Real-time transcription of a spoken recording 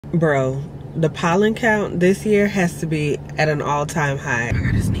Bro, the pollen count this year has to be at an all-time high. I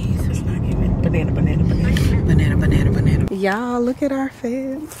gotta sneeze. It's not giving. Banana, banana, banana. Banana, banana, banana. Y'all, look at our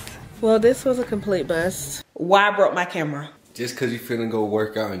fence. Well, this was a complete bust. Why I broke my camera? Just cause you feeling go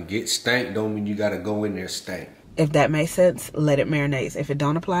work out and get stank don't mean you gotta go in there stank. If that makes sense, let it marinate. If it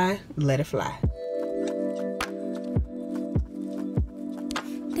don't apply, let it fly.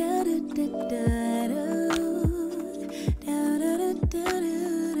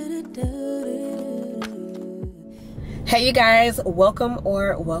 Hey you guys,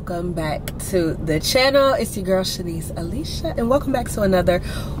 welcome back to the channel. It's your girl ShaniceAlisha and welcome back to another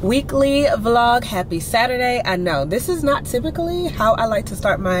weekly vlog. Happy Saturday. I know this is not typically how I like to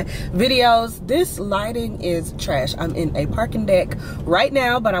start my videos. This lighting is trash. I'm in a parking deck right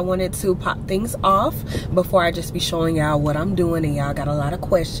now, but I wanted to pop things off before I just be showing y'all what I'm doing, and y'all got a lot of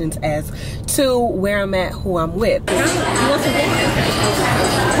questions as to where I'm at, who I'm with. You want some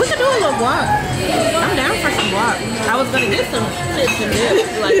guac? We can do a little guac. I'm down for some guac. I was gonna get some chips and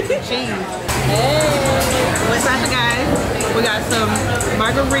dip, like some cheese. Hey, what's up, guys? We got some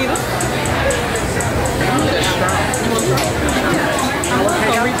margaritas. I'm gonna straw. You want straw? I was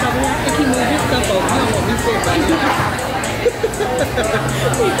gonna reach over here. I think he moved his cup over. You don't want me to sit right here.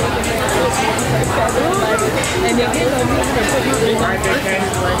 And then get over here and put my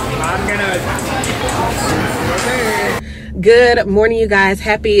I'm gonna. Good morning, you guys.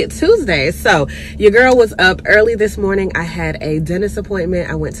 Happy Tuesday. So your girl was up early this morning. I had a dentist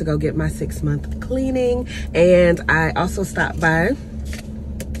appointment. I went to go get my 6-month cleaning, and I also stopped by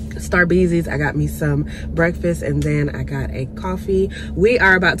Starbeezy's. I got me some breakfast and then I got a coffee. We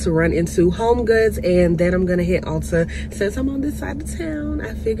are about to run into Home Goods and then I'm gonna hit Ulta. Since I'm on this side of town,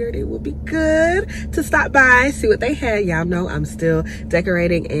 I figured it would be good to stop by, see what they had. Y'all know I'm still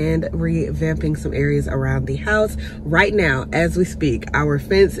decorating and revamping some areas around the house. Right now, as we speak, our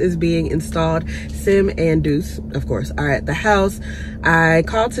fence is being installed. Sim and Deuce, of course, are at the house. I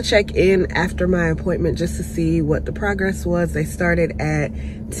called to check in after my appointment just to see what the progress was. They started at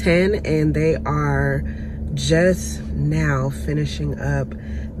 10 and they are just now finishing up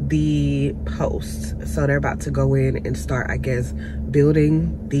the posts. So they're about to go in and start, I guess,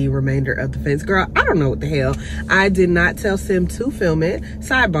 building the remainder of the fence. Girl, I don't know what the hell. I did not tell Sim to film it.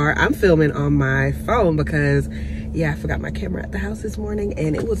 Sidebar, I'm filming on my phone because yeah, I forgot my camera at the house this morning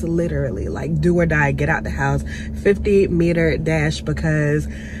and it was literally like do or die, get out the house, 50-meter dash, because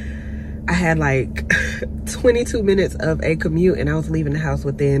I had like 22 minutes of a commute and I was leaving the house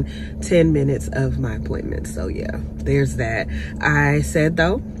within 10 minutes of my appointment. So yeah, there's that. I said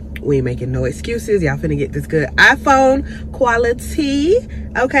though, we ain't making no excuses. Y'all finna get this good iPhone quality.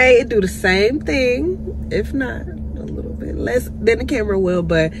 Okay, it do the same thing, if not a little bit less than the camera will,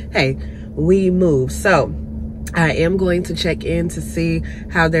 but hey, we move. So I am going to check in to see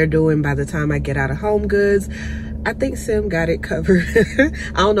how they're doing by the time I get out of Home Goods. I think Sim got it covered.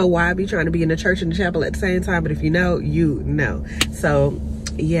 I don't know why I be trying to be in the church and the chapel at the same time, but if you know, you know. So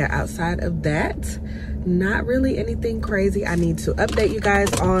yeah, outside of that, not really anything crazy. I need to update you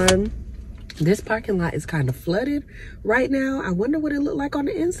guys on. This parking lot is kind of flooded right now. I wonder what it looked like on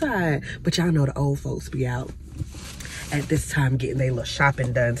the inside, but y'all know the old folks be out at this time getting their little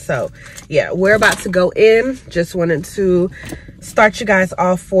shopping done. So yeah, we're about to go in. Just wanted to start you guys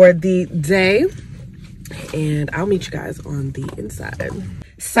off for the day and I'll meet you guys on the inside.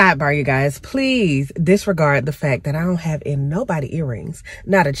 Sidebar, you guys, please disregard the fact that I don't have in nobody earrings,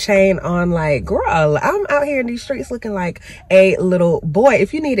 not a chain on. Like, girl, I'm out here in these streets looking like a little boy.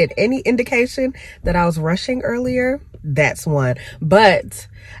 If you needed any indication that I was rushing earlier, that's one. But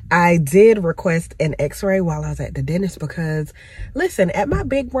I did request an x-ray while I was at the dentist because listen, at my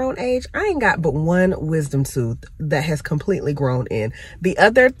big grown age, I ain't got but one wisdom tooth that has completely grown in. The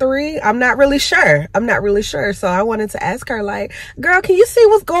other three, I'm not really sure. So I wanted to ask her, like, girl, can you see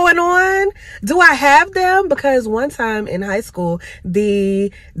what's going on? Do I have them? Because one time in high school,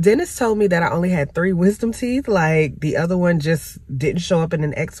 the dentist told me that I only had 3 wisdom teeth. Like the other one just didn't show up in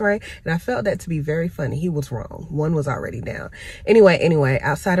an x-ray. And I felt that to be very funny. He was wrong. One was already down. Anyway,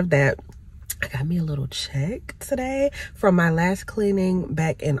 outside of that, I got me a little check today from my last cleaning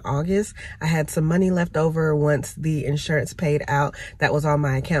back in August. I had some money left over once the insurance paid out. That was on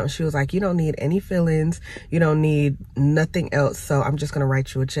my account. She was like, you don't need any fillings. You don't need nothing else. So I'm just going to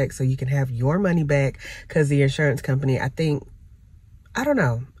write you a check so you can have your money back, because the insurance company, I don't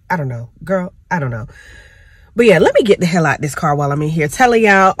know. Girl, I don't know. But yeah, let me get the hell out this car while I'm in here telling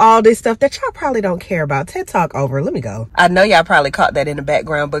y'all all this stuff that y'all probably don't care about. TED Talk over. Let me go. I know y'all probably caught that in the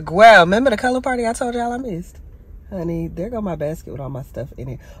background, but well, remember the color party I told y'all I missed? Honey, there go my basket with all my stuff in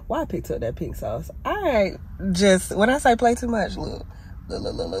it. Why I picked up that pink sauce? I just, when I say play too much, look,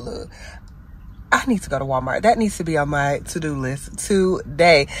 Look. I need to go to Walmart. That needs to be on my to-do list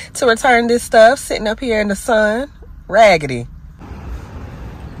today. To return this stuff sitting up here in the sun. Raggedy.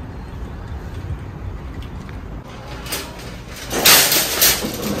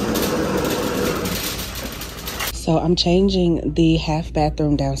 So I'm changing the half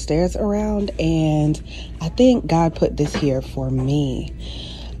bathroom downstairs around, and I think God put this here for me.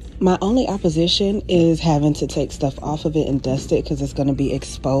 My only opposition is having to take stuff off of it and dust it because it's going to be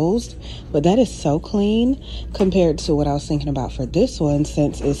exposed. But that is so clean compared to what I was thinking about for this one,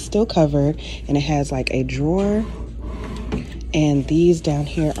 since it's still covered and it has like a drawer. And these down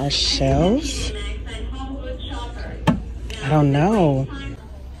here are shelves. I don't know.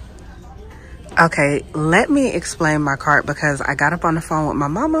 Okay, let me explain my cart because I got up on the phone with my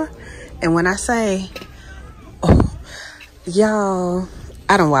mama. And when I say, oh, y'all,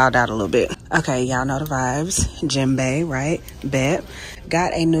 I done wild out a little bit. Okay, y'all know the vibes. Djembe, right? Bet.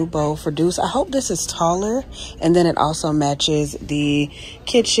 Got a new bowl for Deuce. I hope this is taller. And then it also matches the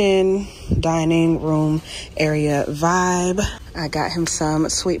kitchen, dining room area vibe. I got him some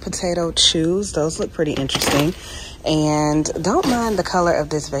sweet potato chews. Those look pretty interesting. And don't mind the color of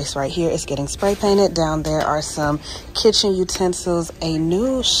this vase right here. It's getting spray painted. Down there are some kitchen utensils, a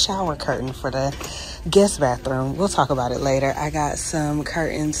new shower curtain for the guest bathroom. We'll talk about it later. I got some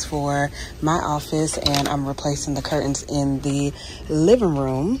curtains for my office, and I'm replacing the curtains in the living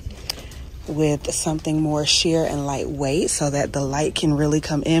room with something more sheer and lightweight so that the light can really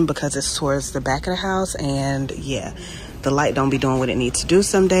come in because it's towards the back of the house. And yeah, the light don't be doing what it needs to do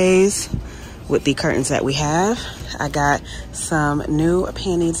some days with the curtains that we have. I got some new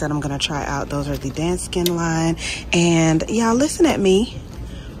panties that I'm gonna try out. Those are the Dance Skin line. And y'all listen at me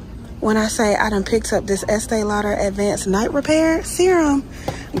when I say I done picked up this Estee Lauder Advanced Night Repair Serum.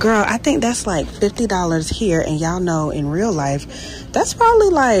 Girl, I think that's like $50 here, and y'all know in real life, that's probably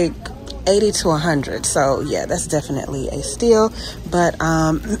like 80 to 100. So yeah, that's definitely a steal. But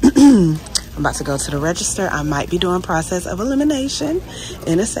I'm about to go to the register. I might be doing process of elimination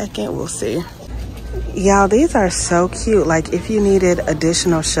in a second. We'll see. Y'all, these are so cute. Like if you needed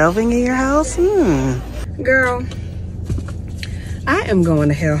additional shelving in your house, girl, I am going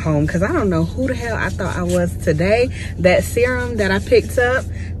to hell home because I don't know who the hell I thought I was today. That serum that I picked up,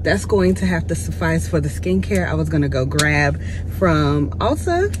 that's going to have to suffice for the skincare I was going to go grab from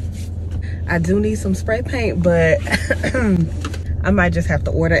Ulta. I do need some spray paint, but I might just have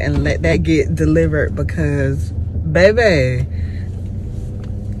to order and let that get delivered because, baby,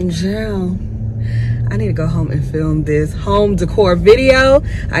 Jill, I need to go home and film this home decor video.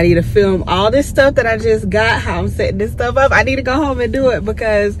 I need to film all this stuff that I just got, how I'm setting this stuff up. I need to go home and do it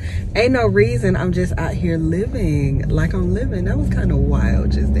because ain't no reason I'm just out here living like I'm living. That was kind of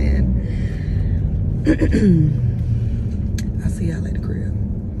wild just then. I'll see y'all at the crib.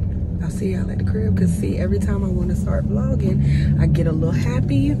 I'll see y'all at the crib because see, every time I want to start vlogging, I get a little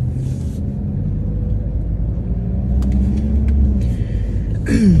happy.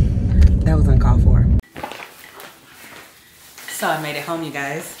 That was uncalled for. So I made it home, you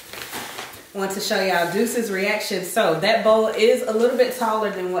guys. Want to show y'all Deuce's reaction. So that bowl is a little bit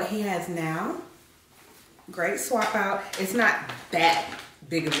taller than what he has now. Great swap out. It's not that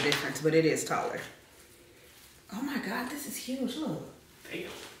big of a difference, but it is taller. Oh my God, this is huge, look. Damn.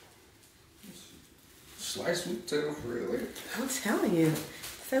 Sliced sweet potato for real. I'm telling you.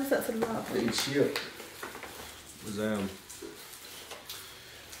 Say what's up to the vlog. Hey, chill. What's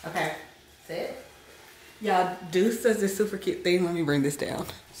Okay, sit. Y'all, Deuce does this super cute thing. Let me bring this down.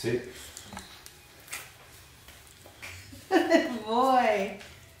 Sit. Boy.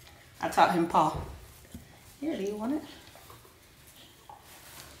 I taught him paw. Here, do you want it?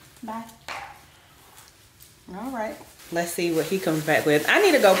 Bye. All right. Let's see what he comes back with. I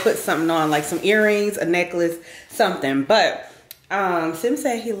need to go put something on, like some earrings, a necklace, something. But Sim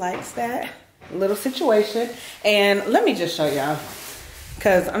said he likes that little situation. And let me just show y'all.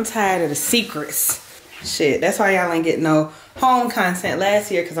 Because I'm tired of the secrets. Shit, that's why y'all ain't getting no home content last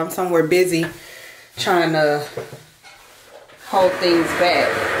year because I'm somewhere busy trying to hold things back.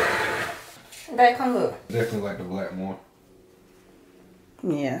 Back, come look. Definitely like the black more.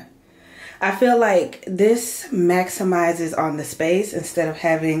 Yeah. I feel like this maximizes on the space instead of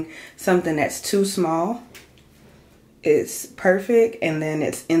having something that's too small. It's perfect and then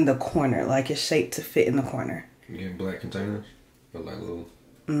it's in the corner. Like it's shaped to fit in the corner. You get black containers? Or like little...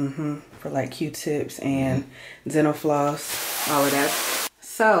 For like Q-tips and dental floss, all of that.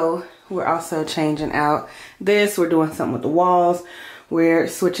 So we're also changing out this. We're doing something with the walls. We're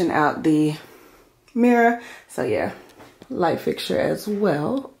switching out the mirror. So yeah, light fixture as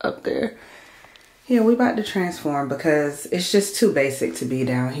well up there. Yeah, we about to transform because it's just too basic to be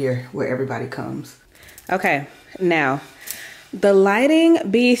down here where everybody comes. Okay, now the lighting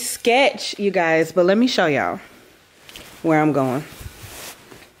be sketch, you guys, but let me show y'all where I'm going.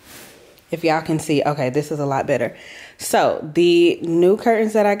 If y'all can see, okay, this is a lot better. So the new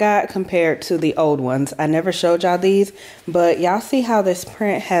curtains that I got compared to the old ones, I never showed y'all these, but y'all see how this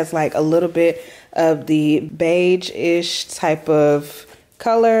print has like a little bit of the beige-ish type of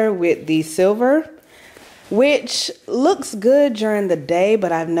color with the silver, which looks good during the day,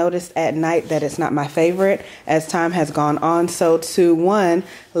 but I've noticed at night that it's not my favorite as time has gone on. So to one,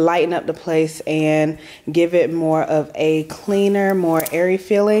 lighten up the place and give it more of a cleaner, more airy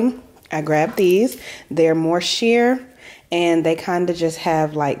feeling, I grabbed these. They're more sheer and they kind of just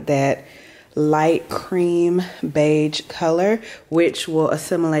have like that light cream beige color, which will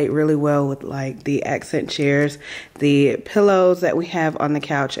assimilate really well with like the accent chairs, the pillows that we have on the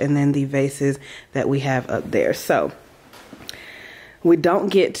couch, and then the vases that we have up there. So we don't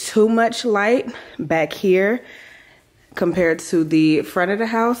get too much light back here compared to the front of the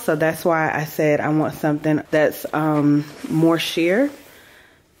house. So that's why I said I want something that's more sheer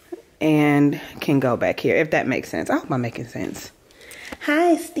and can go back here, if that makes sense. I hope I'm making sense.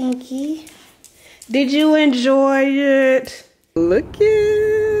 Hi, Stinky. Did you enjoy it? Look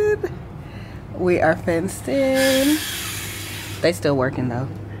it. We are fenced in. They still working though.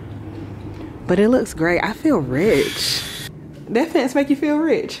 But it looks great. I feel rich. That fence make you feel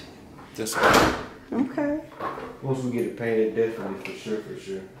rich? Just okay. Okay. Once we get it painted, definitely, for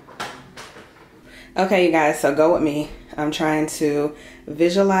sure. Okay, you guys, so go with me. I'm trying to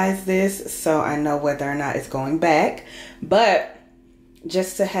visualize this so I know whether or not it's going back. But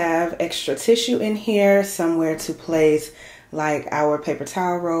just to have extra tissue in here, somewhere to place like our paper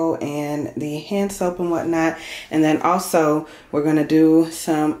towel roll and the hand soap and whatnot. And then also we're gonna do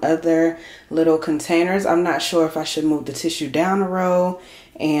some other little containers. I'm not sure if I should move the tissue down a row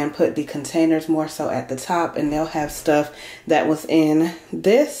and put the containers more so at the top, and they'll have stuff that was in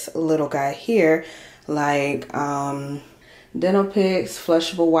this little guy here, like dental picks,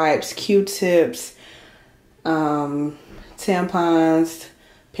 flushable wipes, Q-tips, tampons,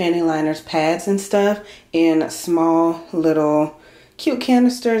 panty liners, pads and stuff, in small little cute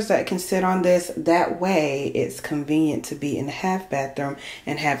canisters that can sit on this. That way it's convenient to be in the half bathroom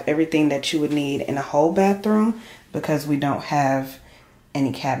and have everything that you would need in a whole bathroom, because we don't have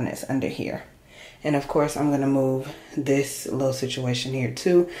any cabinets under here. And of course I'm gonna move this little situation here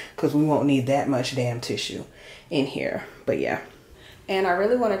too, because we won't need that much damn tissue in here. But yeah, and I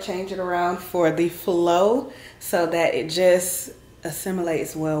really want to change it around for the flow so that it just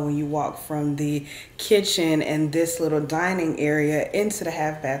assimilates well when you walk from the kitchen and this little dining area into the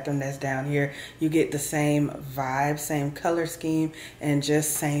half bathroom that's down here. You get the same vibe, same color scheme, and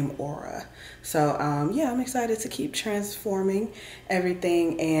just same aura. So yeah, I'm excited to keep transforming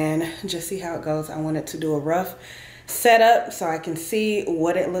everything and just see how it goes. I wanted to do a rough setup so I can see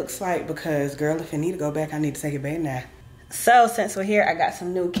what it looks like, because girl, if I need to go back, I need to take it back now. So since we're here, I got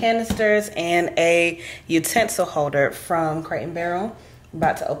some new canisters and a utensil holder from Crate & Barrel. I'm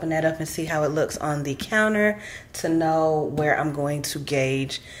about to open that up and see how it looks on the counter to know where I'm going to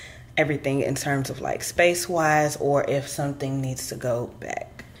gauge everything in terms of like space wise, or if something needs to go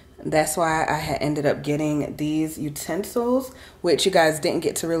back. That's why I had ended up getting these utensils, which you guys didn't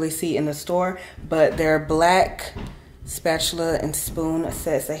get to really see in the store, but they're black spatula and spoon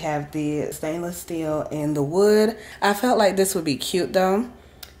sets. They have the stainless steel and the wood. I felt like this would be cute though,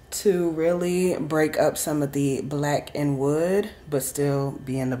 to really break up some of the black and wood, but still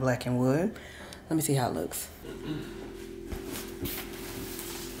be in the black and wood. Let me see how it looks.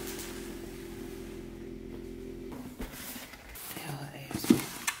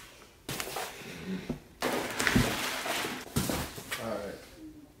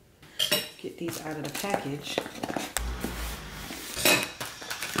 Get these out of the package.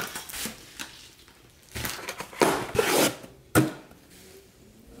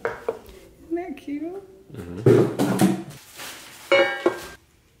 Isn't that cute?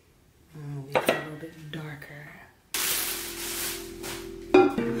 We got a little bit darker.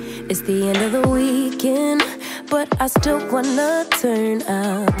 It's the end of the weekend, but I still wanna turn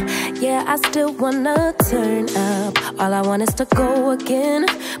up. Yeah, I still wanna turn up. All I want is to go again,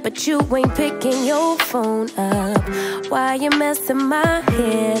 but you ain't picking your phone up. Why you messing my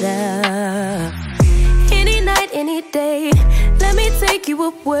head up? Any night, any day, let me take you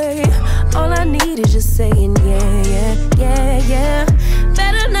away. All I need is just saying yeah, yeah, yeah, yeah.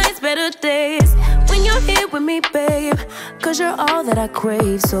 Better nights, better days, when you're here with me, babe, 'cause you're all that I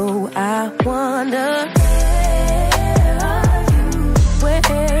crave. So I wonder, where are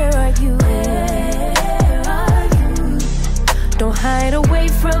you? Where are you? hide away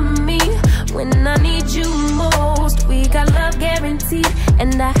from me when I need you most. We got love guaranteed,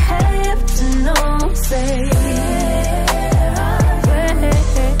 and I have to know. Say, where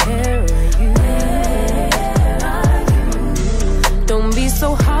are you? Don't be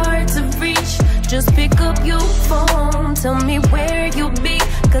so hard to reach. Just pick up your phone. Tell me where you'll be,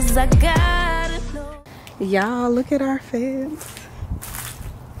 'cause I gotta know. Y'all, look at our fence.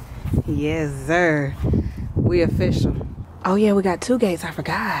 Yes, sir. We official. Oh yeah, we got 2 gates. I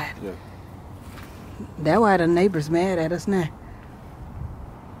forgot. Yeah. That's why the neighbors mad at us now.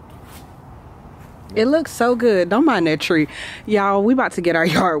 It looks so good. Don't mind that tree. Y'all, we about to get our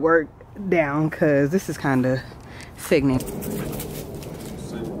yard work down because this is kind of sickening.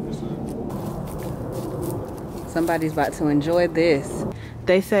 Somebody's about to enjoy this.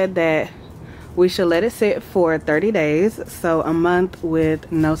 They said that we should let it sit for 30 days. So a month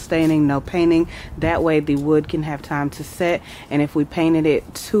with no staining, no painting. That way the wood can have time to set. And if we painted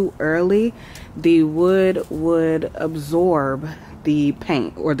it too early, the wood would absorb the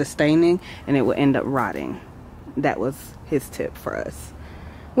paint or the staining and it would end up rotting. That was his tip for us.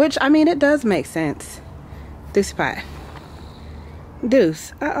 Which, I mean, it does make sense. Deuce pie.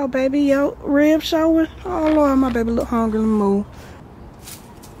 Deuce. Uh-oh, baby. Yo, rib showing. Oh, Lord, my baby look hungry. Let me move.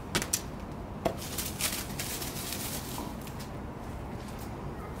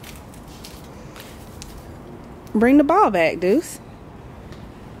 Bring the ball back, Deuce.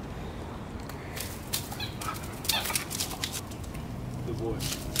 Good boy.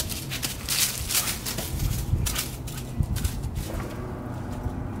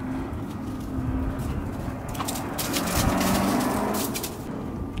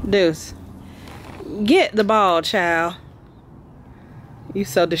 Deuce, get the ball, child. You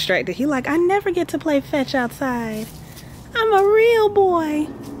so distracted. He like, I never get to play fetch outside. I'm a real boy.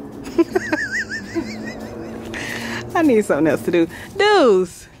 I need something else to do.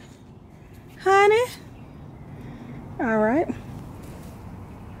 Deuce. Honey. All right.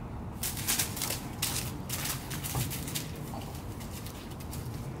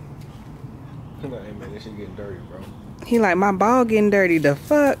 Hey man, this shit getting dirty, bro. He like, my ball getting dirty. The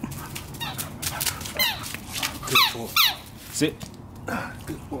fuck? Good boy. Sit.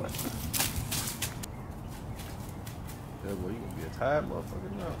 Good boy. Yeah, boy, you gonna be a tired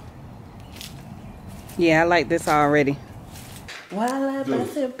motherfucker now. Yeah, I like this already. While I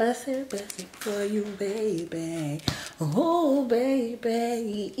bust it for you, baby. Oh,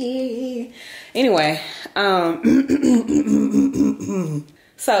 baby. Anyway,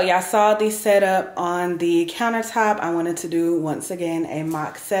 so y'all saw the setup on the countertop. I wanted to do, once again, a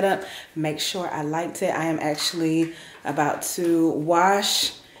mock setup. Make sure I liked it. I am actually about to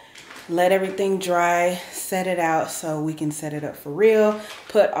wash, let everything dry, set it out so we can set it up for real.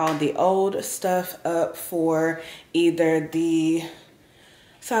 Put all the old stuff up for either the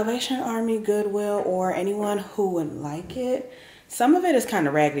Salvation Army, Goodwill, or anyone who would like it. Some of it is kind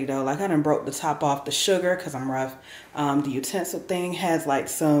of raggedy though. Like I done broke the top off the sugar because I'm rough. The utensil thing has like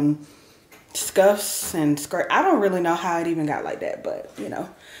some scuffs and scratch. I don't really know how it even got like that, but you know,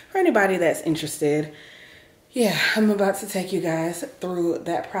 for anybody that's interested, yeah, I'm about to take you guys through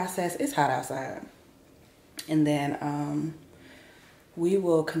that process. It's hot outside. And then we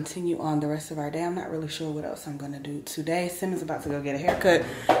will continue on the rest of our day. I'm not really sure what else I'm gonna do today. Sim is about to go get a haircut.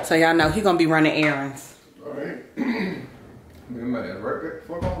 So y'all know he gonna be running errands. All right. Me and my ass right back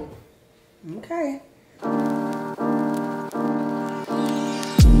before home. Okay.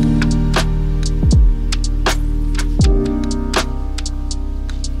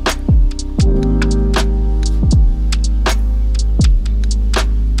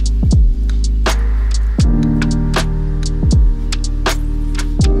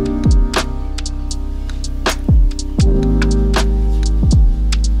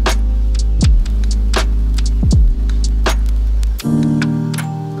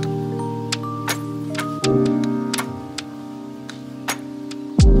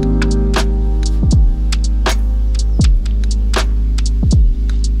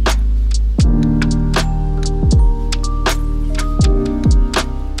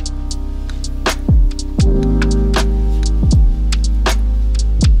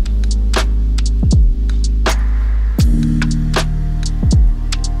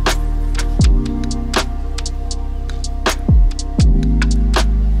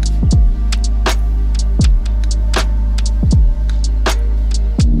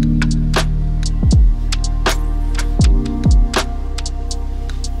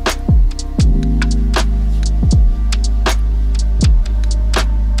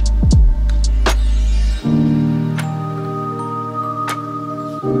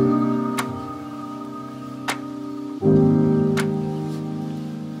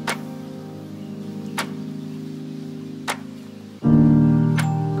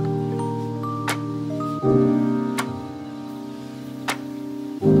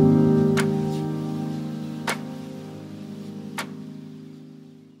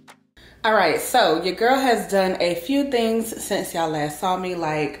 All right, so your girl has done a few things since y'all last saw me,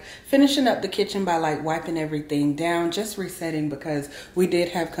 like finishing up the kitchen by like wiping everything down, just resetting because we did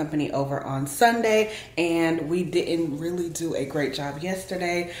have company over on Sunday and we didn't really do a great job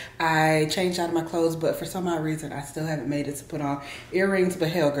yesterday. I changed out of my clothes, but for some odd reason, I still haven't made it to put on earrings. But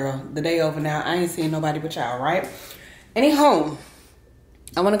hell, girl, the day over now. I ain't seeing nobody but y'all, right? Anyhow,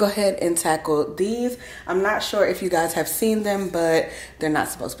 I want to go ahead and tackle these. I'm not sure if you guys have seen them, but they're not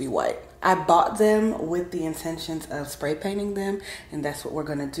supposed to be white. I bought them with the intentions of spray painting them, and that's what we're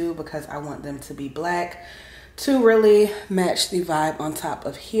going to do because I want them to be black to really match the vibe on top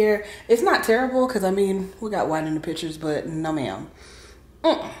of here. It's not terrible because, I mean, we got white in the pictures, but no ma'am.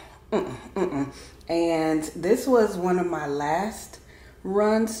 And this was one of my last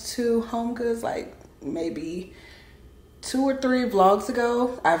runs to Home Goods, like maybe 2 or 3 vlogs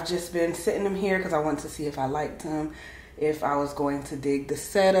ago. I've just been sitting them here because I wanted to see if I liked them, if I was going to dig the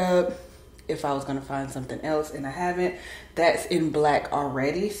setup, if I was going to find something else, and I haven't. That's in black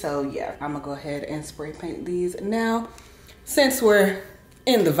already, so yeah, I'm gonna go ahead and spray paint these now since we're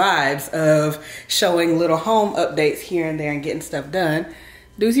in the vibes of showing little home updates here and there and getting stuff done.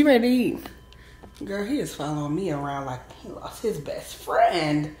 Dudes, you ready to eat? Girl, he is following me around like he lost his best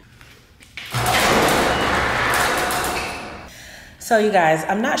friend. So you guys,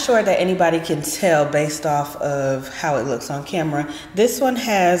 I'm not sure that anybody can tell based off of how it looks on camera. This one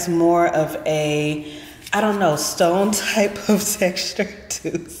has more of a, I don't know, stone type of texture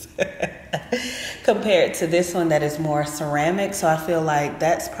too, compared to this one that is more ceramic. So I feel like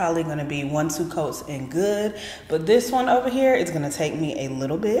that's probably gonna be 1-2 coats and good. But this one over here is gonna take me a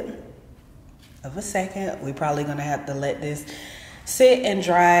little bit of a second. We're probably gonna have to let this sit and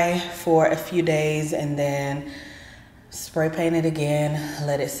dry for a few days and then spray paint it again,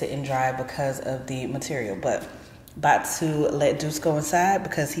 let it sit and dry because of the material. But about to let Deuce go inside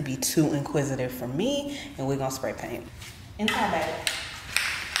because he be too inquisitive for me, and we're gonna spray paint. Inside, baby.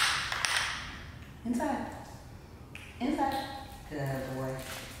 Inside. Inside. Good boy.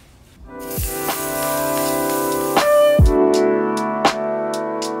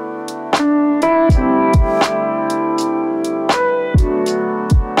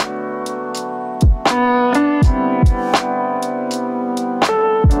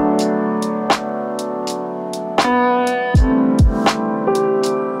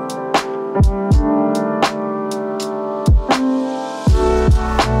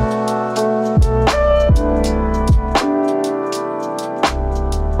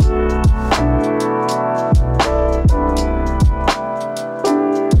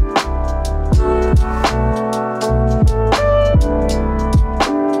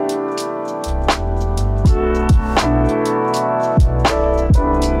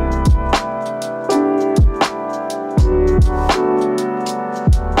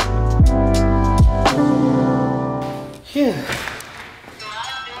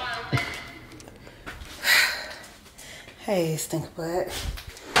 Hey, stink butt.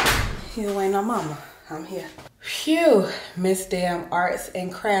 You ain't no mama. I'm here. Phew, Miss Damn Arts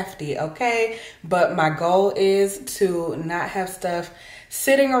and Crafty, okay? But my goal is to not have stuff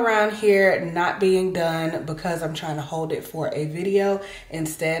sitting around here not being done because I'm trying to hold it for a video.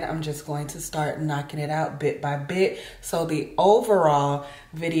 Instead, I'm just going to start knocking it out bit by bit. So the overall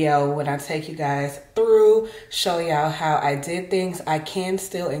video, when I take you guys through, show y'all how I did things, I can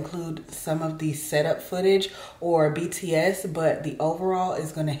still include some of the setup footage or BTS, but the overall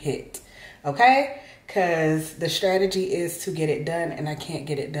is gonna hit, okay? Because the strategy is to get it done, and I can't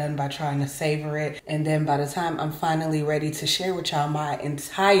get it done by trying to savor it. And then by the time I'm finally ready to share with y'all, my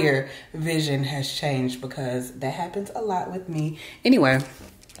entire vision has changed, because that happens a lot with me. Anyway,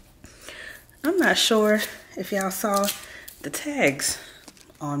 I'm not sure if y'all saw the tags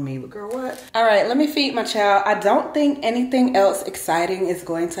on me, but girl, what? All right, let me feed my child. I don't think anything else exciting is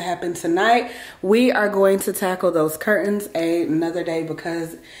going to happen tonight. We are going to tackle those curtains another day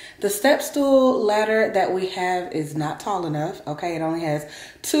because the step stool ladder that we have is not tall enough, okay? It only has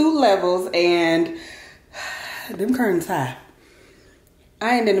 2 levels and them curtains high.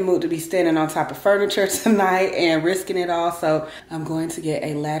 I ain't in the mood to be standing on top of furniture tonight and risking it all. So I'm going to get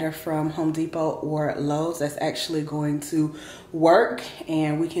a ladder from Home Depot or Lowe's that's actually going to work.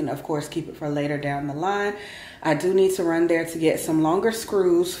 And we can, of course, keep it for later down the line. I do need to run there to get some longer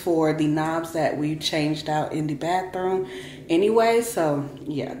screws for the knobs that we changed out in the bathroom anyway. So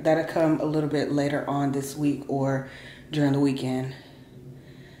yeah, that'll come a little bit later on this week or during the weekend.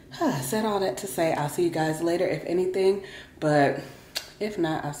 Said all that to say I'll see you guys later if anything, but if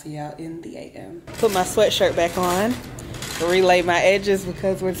not, I'll see y'all in the AM. Put my sweatshirt back on, relay my edges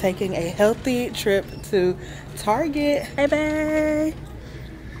because we're taking a healthy trip to Target. Hey, babe.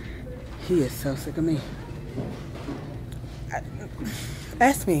 He is so sick of me.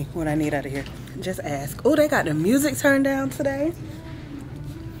 Ask me what I need out of here. Just ask. Oh, they got the music turned down today.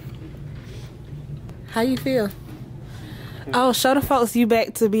 How you feel? Oh, show the folks you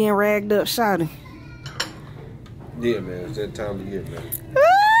back to being ragged up, shawty. Yeah, man. It's that time of year, man.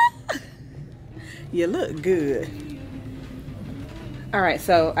 You look good. All right,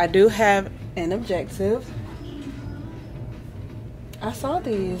 so I do have an objective. I saw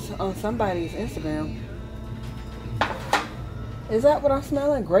these on somebody's Instagram. Is that what I'm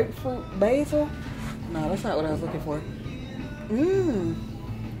smelling? Grapefruit basil? No, that's not what I was looking for.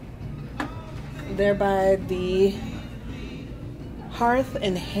 They're by the Hearth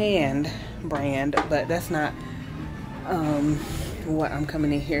and Hand brand, but that's not what I'm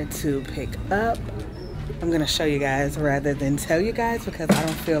coming in here to pick up. I'm gonna show you guys rather than tell you guys because I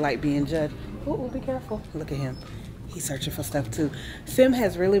don't feel like being judged. Oh, be careful. Look at him. He's searching for stuff too. Sim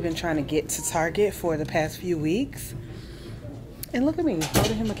has really been trying to get to Target for the past few weeks. And look at me,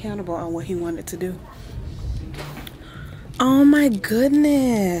 holding him accountable on what he wanted to do. Oh my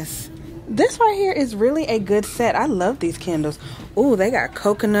goodness. This right here is really a good set. I love these candles. Oh, they got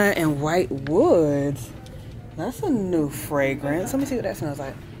coconut and white woods. That's a new fragrance. Let me see what that smells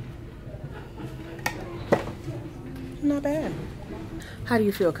like. Not bad. How do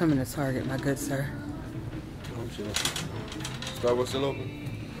you feel coming to Target, my good sir? I'm sure. Starbucks still open?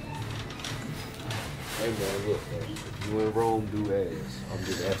 Hey man, look, man. If you in Rome, do ass. I'm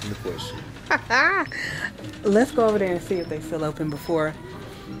just asking the question. Let's go over there and see if they still open before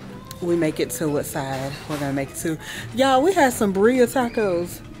we make it to what side we're gonna make it to. Y'all, we had some burrito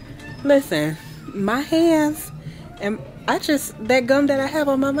tacos. Listen, my hands and that gum that I have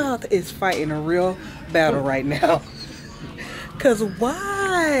on my mouth is fighting a real battle right now. Cause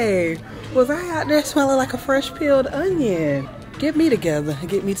why was I out there smelling like a fresh peeled onion? Get me together.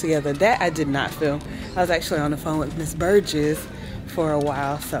 That I did not feel. I was actually on the phone with Miss Burgess for a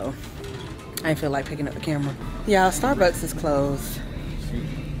while, so I didn't feel like picking up the camera. Y'all, Starbucks is closed.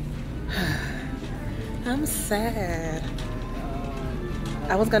 I'm sad.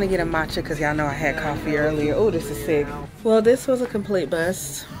 I was gonna get a matcha because y'all know I had coffee earlier. Oh, this is sick. Well, this was a complete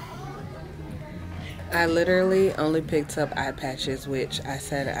bust. I literally only picked up eye patches, which I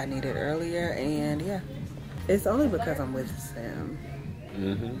said I needed earlier, and yeah. It's only because I'm with Sam.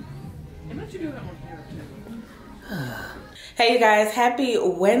 Hey you guys, happy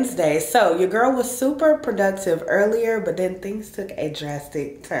Wednesday. So your girl was super productive earlier, but then things took a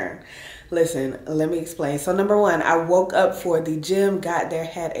drastic turn. Listen, let me explain. So number one, I woke up for the gym, got there,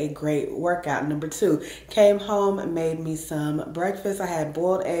 had a great workout. Number two, came home, made me some breakfast. I had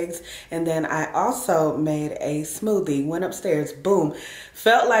boiled eggs, and then I also made a smoothie. Went upstairs, boom.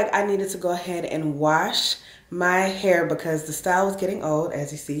 Felt like I needed to go ahead and wash my hair because the style was getting old,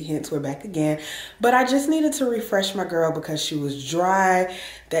 as you see, hence we're back again. But I just needed to refresh my girl because she was dry.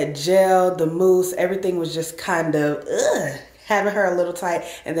 That gel, the mousse, everything was just kind of having her a little tight.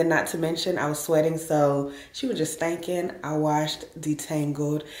 And then not to mention I was sweating, so she was just stinking. I washed,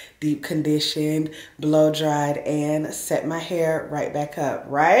 detangled, deep conditioned, blow dried, and set my hair right back up,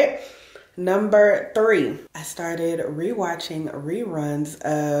 right? Number three, I started rewatching reruns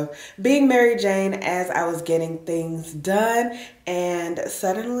of Being Mary Jane as I was getting things done. And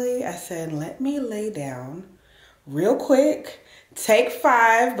suddenly I said, let me lay down real quick, take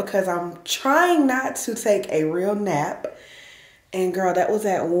 5 because I'm trying not to take a real nap. And girl, that was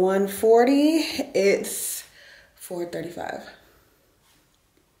at 1:40. It's 4:35.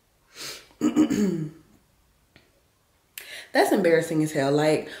 That's embarrassing as hell.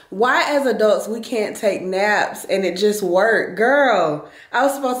 Like, why as adults we can't take naps and it just worked? Girl, I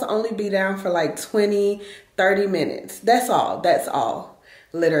was supposed to only be down for like 20, 30 minutes. That's all.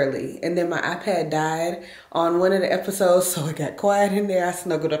 Literally. And then my iPad died on one of the episodes, so it got quiet in there. I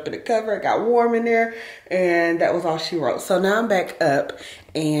snuggled up in the cover. It got warm in there, and that was all she wrote. So now I'm back up,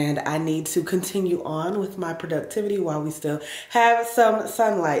 and I need to continue on with my productivity while we still have some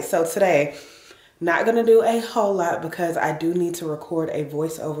sunlight. So today, not gonna do a whole lot because I do need to record a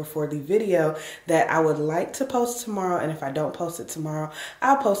voiceover for the video that I would like to post tomorrow. And if I don't post it tomorrow,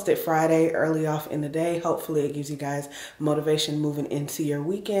 I'll post it Friday early off in the day. Hopefully it gives you guys motivation moving into your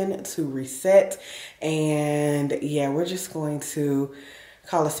weekend to reset. And yeah, we're just going to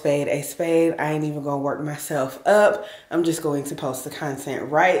call a spade a spade. I ain't even gonna work myself up. I'm just going to post the content,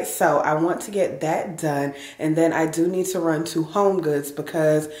 right? So I want to get that done. And then I do need to run to Home Goods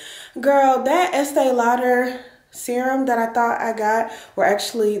because, girl, that Estee Lauder serum that I thought I got were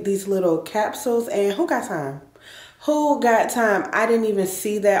actually these little capsules. And who got time? Who got time? I didn't even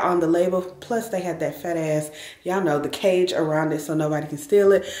see that on the label. Plus, they had that fat ass, y'all know, the cage around it so nobody can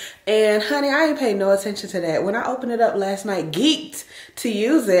steal it. And honey, I ain't paid no attention to that. When I opened it up last night, geeked to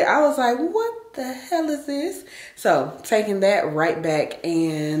use it, I was like, what the hell is this? So, taking that right back.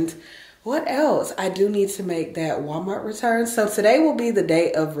 And what else? I do need to make that Walmart return. So, today will be the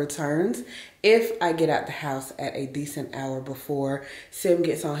day of returns. If I get out the house at a decent hour before Sim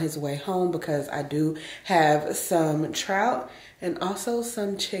gets on his way home, because I do have some trout and also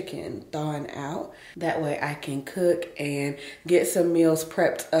some chicken thawing out. That way I can cook and get some meals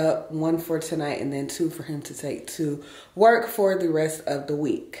prepped up, 1 for tonight and then 2 for him to take to work for the rest of the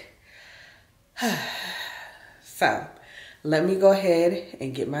week. So let me go ahead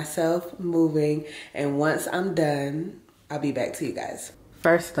and get myself moving, and once I'm done, I'll be back to you guys.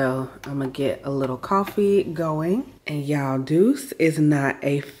 First though, I'm gonna get a little coffee going. And y'all, Deuce is not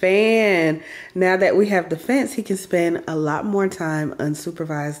a fan. Now that we have the fence, he can spend a lot more time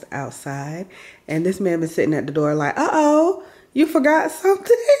unsupervised outside. And this man been sitting at the door like, uh-oh, you forgot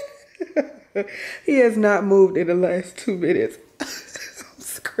something? He has not moved in the last 2 minutes. I'm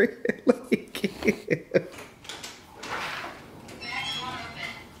screaming like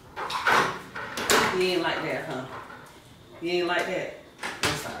You ain't like that, huh? You ain't like that?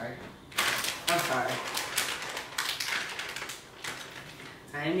 I'm sorry. I'm sorry.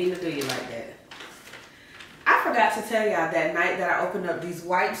 I didn't mean to do you like that. I forgot to tell y'all that night that I opened up these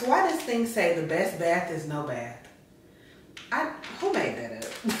wipes. Why does thing say the best bath is no bath? Who made that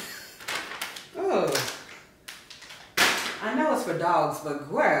up? Oh. I know it's for dogs, but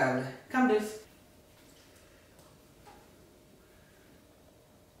girl, come this.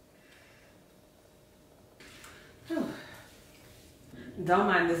 Don't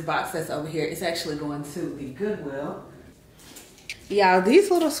mind this box that's over here. It's actually going to the Goodwill. Y'all, these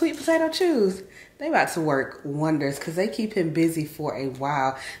little sweet potato chews, they about to work wonders because they keep him busy for a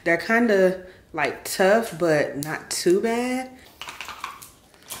while. They're kind of like tough, but not too bad.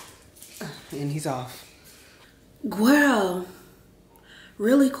 And he's off. Well,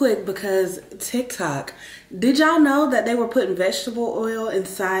 really quick, because TikTok, did y'all know that they were putting vegetable oil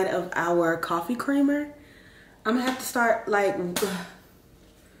inside of our coffee creamer? I'm gonna have to start like,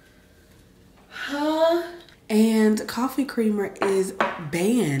 huh? And coffee creamer is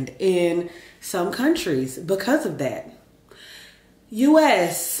banned in some countries because of that.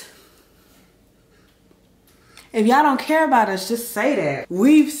 US, if y'all don't care about us, just say that.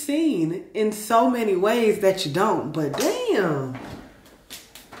 We've seen in so many ways that you don't, but damn.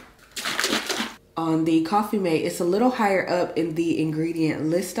 On the Coffee Mate, it's a little higher up in the ingredient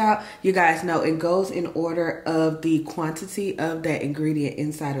list out. You guys know it goes in order of the quantity of that ingredient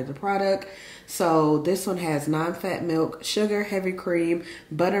inside of the product. So this one has non-fat milk, sugar, heavy cream,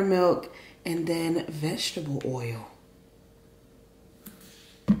 buttermilk, and then vegetable oil.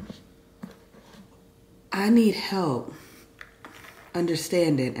 I need help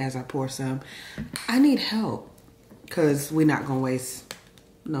understanding as I pour some. I need help because we're not gonna waste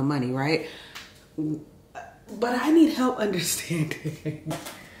no money, right? But I need help understanding.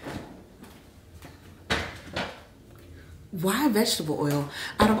 Why vegetable oil?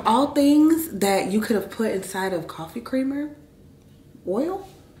 Out of all things that you could have put inside of coffee creamer, oil?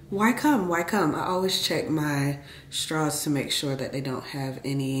 Why come? Why come? I always check my straws to make sure that they don't have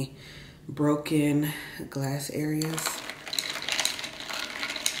any broken glass areas.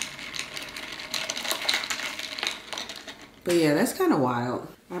 But yeah, that's kind of wild.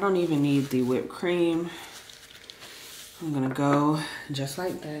 I don't even need the whipped cream. I'm gonna go just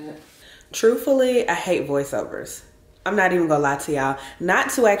like that. Truthfully, I hate voiceovers. I'm not even gonna lie to y'all. Not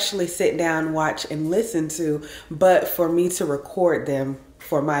to actually sit down, watch, and listen to, but for me to record them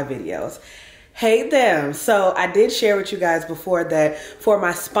for my videos. Hate them. So I did share with you guys before that for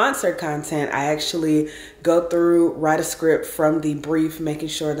my sponsored content, I actually go through, write a script from the brief, making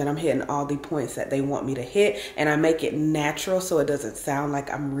sure that I'm hitting all the points that they want me to hit, and I make it natural so it doesn't sound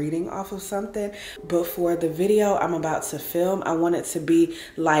like I'm reading off of something. But for the video I'm about to film, I want it to be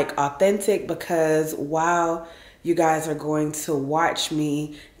like authentic, because while you guys are going to watch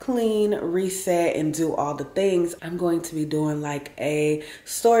me clean, reset, and do all the things, I'm going to be doing like a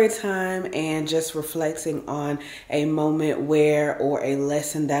story time and just reflecting on a moment where, or a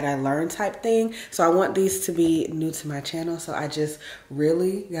lesson that I learned type thing. So I want these to be new to my channel. So I just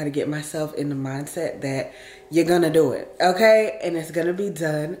really got to get myself in the mindset that you're gonna do it, okay? And it's gonna be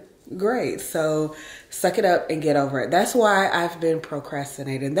done great. So suck it up and get over it. That's why I've been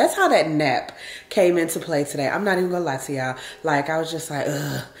procrastinating. That's how that nap came into play today. I'm not even gonna lie to y'all. Like, I was just like,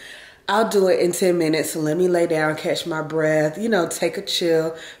 ugh, I'll do it in 10 minutes. So let me lay down, catch my breath, you know, take a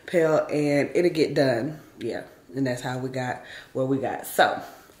chill pill, and it'll get done. Yeah, And that's how we got what we got. So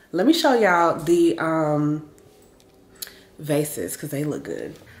let me show y'all the vases because they look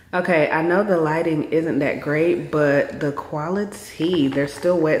good. Okay, I know the lighting isn't that great, but the quality, they're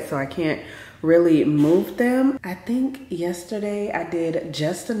still wet, so I can't really move them. I think yesterday I did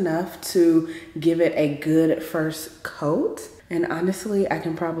just enough to give it a good first coat. And honestly, I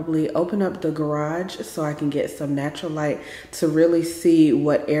can probably open up the garage so I can get some natural light to really see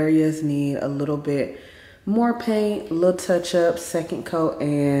what areas need a little bit more paint, little touch up, second coat,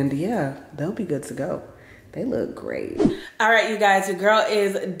 and yeah, they'll be good to go. They look great. All right, you guys, your girl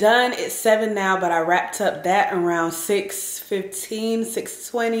is done. It's 7 now, but I wrapped up that around 6:15,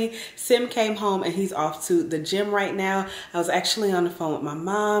 6:20. Sim came home and he's off to the gym right now. I was actually on the phone with my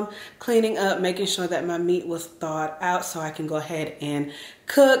mom, cleaning up, making sure that my meat was thawed out so I can go ahead and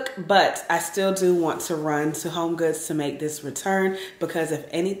cook, but I still do want to run to Home Goods to make this return because if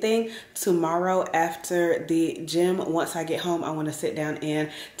anything, tomorrow after the gym, once I get home, I want to sit down and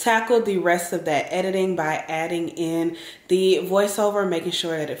tackle the rest of that editing by adding in the voiceover, making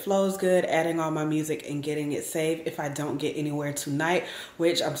sure that it flows good, adding all my music and getting it saved if I don't get anywhere tonight,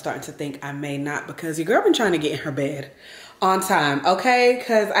 which I'm starting to think I may not because your girl been trying to get in her bed on time, okay?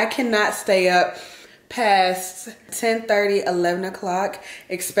 Because I cannot stay up past 10:30, 11 o'clock,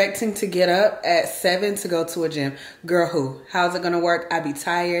 expecting to get up at 7 to go to a gym. Girl, who? How's it gonna work? I be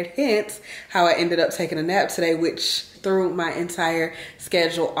tired. Hence, how I ended up taking a nap today, which threw my entire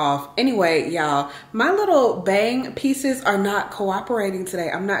schedule off. Anyway, y'all, my little bang pieces are not cooperating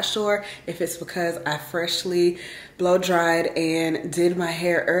today. I'm not sure if it's because I freshly blow dried and did my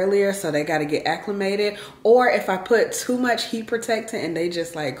hair earlier, so they got to get acclimated, or if I put too much heat protectant and they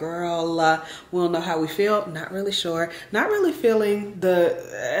just like, girl, we don't know how we feel. Not really sure. Not really feeling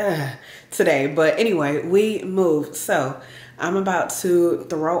the today, but anyway, we moved. So I'm about to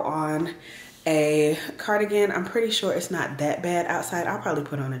throw on a cardigan. I'm pretty sure it's not that bad outside. I'll probably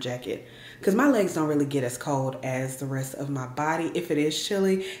put on a jacket because my legs don't really get as cold as the rest of my body if it is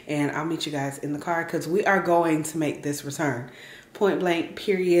chilly. And I'll meet you guys in the car because we are going to make this return. Point blank,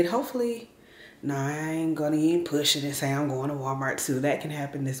 period. Hopefully, no, I ain't gonna even push it and say I'm going to Walmart too. That can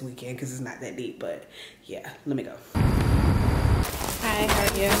happen this weekend because it's not that deep. But yeah, let me go. Hi, how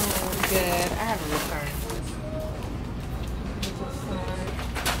are you? Good. I have a return.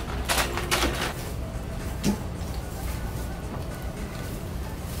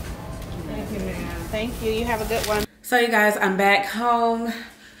 Thank you. You have a good one. So you guys, I'm back home.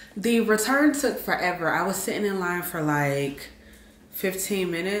 The return took forever. I was sitting in line for like 15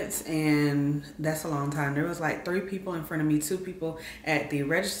 minutes and that's a long time. There was like 3 people in front of me, 2 people at the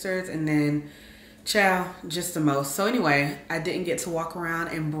registers, and then chow, just the most. So anyway, I didn't get to walk around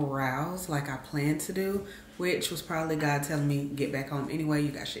and browse like I planned to do, which was probably God telling me get back home anyway.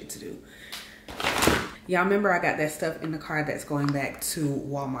 You got shit to do. Y'all remember I got that stuff in the car that's going back to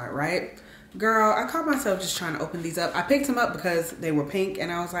Walmart, right? Girl, I caught myself just trying to open these up. I picked them up because they were pink and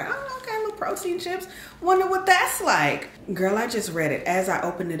I was like, oh, okay, little protein chips. Wonder what that's like. Girl, I just read it as I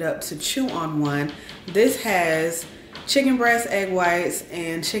opened it up to chew on one. This has chicken breast, egg whites,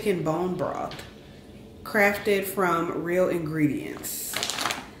 and chicken bone broth. Crafted from real ingredients.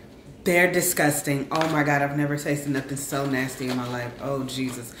 They're disgusting. Oh my God, I've never tasted nothing so nasty in my life. Oh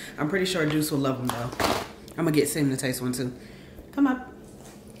Jesus. I'm pretty sure Juice will love them though. I'm gonna get Sim to taste one too. Come up.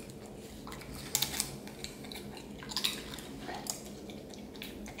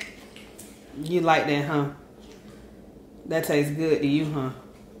 You like that, huh? That tastes good to you, huh?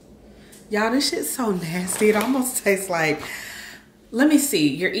 Y'all, this shit's so nasty. It almost tastes like, let me see.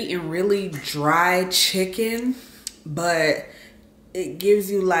 You're eating really dry chicken, but it gives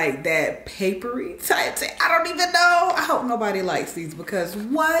you like that papery type thing. I don't even know. I hope nobody likes these because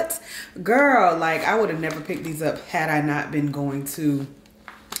what? Girl, like I would have never picked these up had I not been going to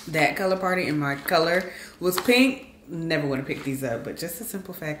that color party and my color was pink. Never would have picked these up, but just the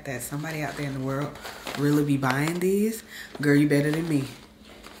simple fact that somebody out there in the world really be buying these, girl, you better than me.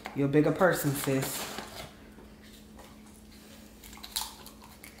 You're a bigger person, sis.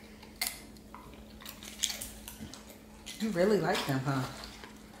 You really like them, huh?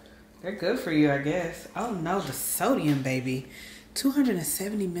 They're good for you, I guess. Oh no, the sodium, baby.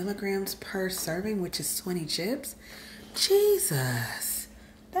 270 milligrams per serving, which is 20 chips. Jesus.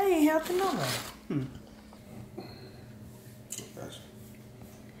 That ain't healthy no way.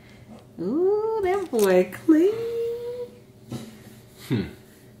 Ooh, that boy clean.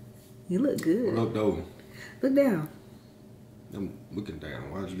 You look good. Look over. Look down. I'm looking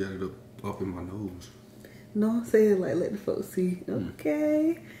down. Why'd you get it up in my nose? No, I'm saying like let the folks see.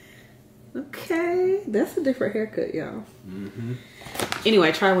 Okay. Okay. That's a different haircut, y'all.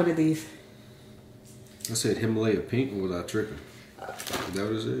 Anyway, try one of these. I said Himalaya pink, or was I tripping? Is that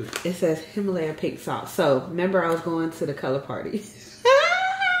what it says? It says Himalayan pink sauce. So remember, I was going to the color party,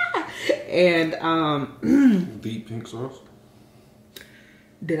 and Deep pink sauce.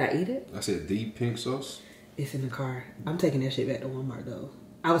 did I eat it? I said deep pink sauce. It's in the car. I'm taking that shit back to Walmart though.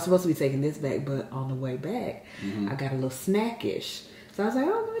 I was supposed to be taking this back, but on the way back, I got a little snackish. So I was like,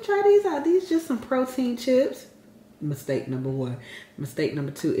 oh, let me try these out. These just some protein chips. Mistake number 1. Mistake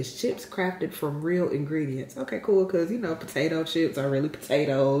number 2 is chips crafted from real ingredients. Okay, cool, because, you know, potato chips are really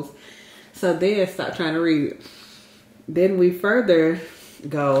potatoes. So then, stop trying to read. Then we further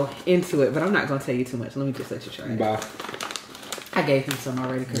go into it, but I'm not going to tell you too much. Let me just let you try it. Bye. I gave him some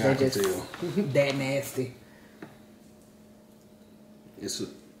already because they're just that nasty. It's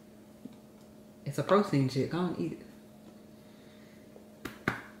a protein chip. Go on, eat it.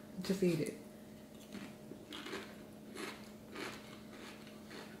 Just eat it.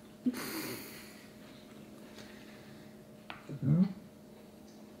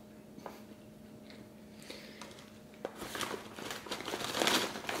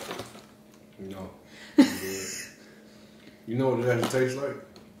 No. You know what it actually tastes like?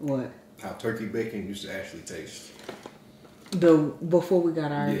 What? How turkey bacon used to actually taste. Before we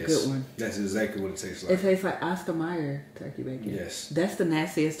got our Yes. good one. That's exactly what it tastes like. It tastes like Oscar Mayer turkey bacon. Yes. That's the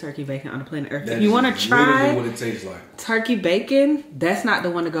nastiest turkey bacon on the planet Earth. That If you is want to try literally what it tastes like. turkey bacon, that's not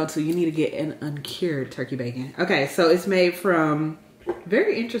the one to go to. You need to get an uncured turkey bacon. Okay, so it's made from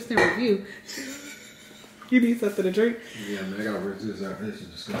very interesting review. You need something to drink? Yeah, man, I gotta rinse this out. This is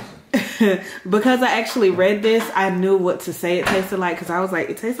disgusting. Because I actually read this, I knew what to say it tasted like. Because I was like,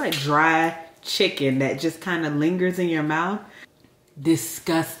 it tastes like dry chicken that just kind of lingers in your mouth.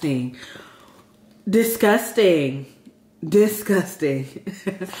 Disgusting. Disgusting. Disgusting.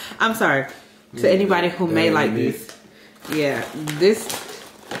 I'm sorry to anybody who may like this. Yeah, this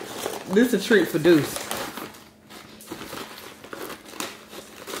a treat for Deuce.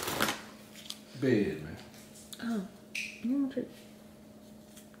 Bed, man. Oh, you want a treat?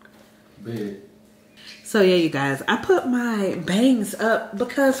 Bed. So yeah, you guys, I put my bangs up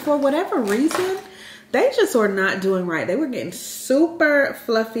because for whatever reason, they just are not doing right. They were getting super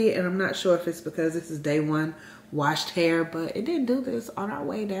fluffy, and I'm not sure if it's because this is day 1 washed hair, but it didn't do this on our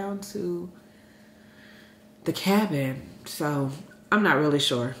way down to the cabin. So I'm not really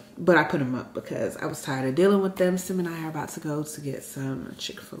sure, but I put them up because I was tired of dealing with them. Sim and I are about to go to get some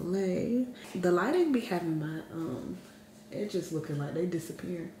Chick-fil-A. The lighting be having my, it just looking like they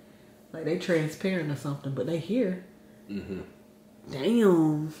disappear. Like they transparent or something, but they here.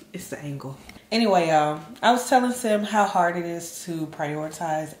 Damn, it's the angle. Anyway, y'all, I was telling Sim how hard it is to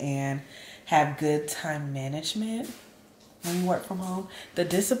prioritize and have good time management when you work from home. The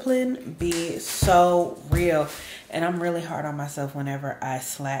discipline be so real, and I'm really hard on myself whenever I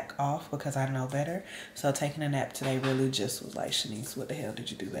slack off because I know better. So taking a nap today really just was like, Shanice, what the hell did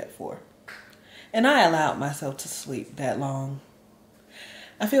you do that for? And I allowed myself to sleep that long.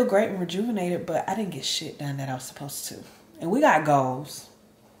 I feel great and rejuvenated, but I didn't get shit done that I was supposed to. And we got goals.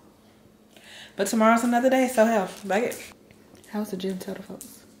 But tomorrow's another day, so hell, like it. How's the gym? Tell the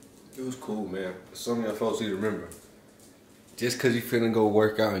folks. It was cool, man. Some of y'all folks need to remember. Just because you finna go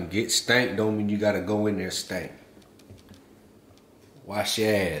work out and get stank don't mean you gotta go in there stank. Wash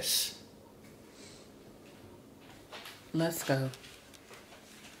your ass. Let's go.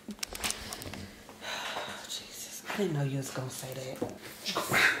 I didn't know you was gonna say that.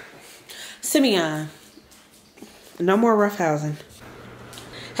 Simeon, no more roughhousing.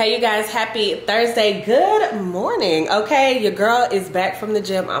 Hey, you guys, happy Thursday. Good morning. Okay, your girl is back from the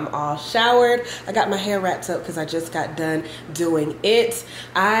gym. I'm all showered. I got my hair wrapped up because I just got done doing it.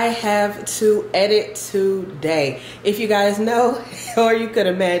 I have to edit today. If you guys know, or you could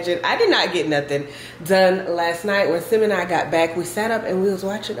imagine, I did not get nothing done last night. When Sim and I got back, we sat up and we was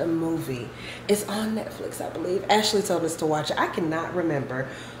watching a movie. It's on Netflix, I believe. Ashley told us to watch it. I cannot remember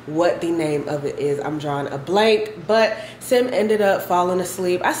what the name of it is. I'm drawing a blank, but Sim ended up falling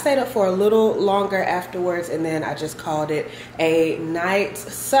asleep. I stayed up for a little longer afterwards, and then I just called it a night.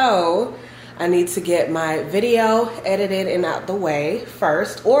 So I need to get my video edited and out the way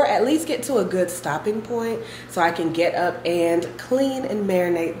first, or at least get to a good stopping point so I can get up and clean and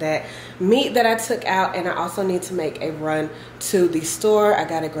marinate that meat that I took out. And I also need to make a run to the store. I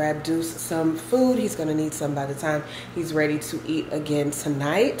gotta grab Deuce some food. He's gonna need some by the time he's ready to eat again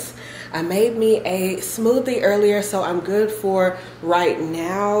tonight. I made me a smoothie earlier, so I'm good for right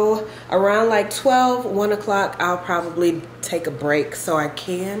now. Around like 12, 1 o'clock, I'll probably take a break so I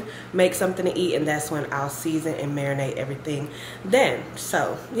can make something to eat, and that's when I'll season and marinate everything then.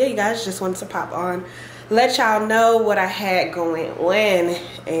 So yeah, you guys, just wanted to pop on, let y'all know what I had going on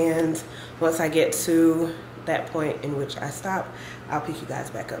and once I get to that point in which I stop, I'll pick you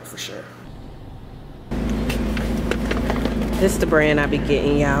guys back up for sure. This is the brand I be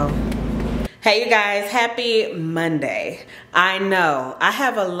getting, y'all. Hey you guys, happy Monday. I know I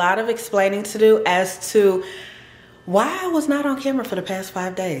have a lot of explaining to do as to why I was not on camera for the past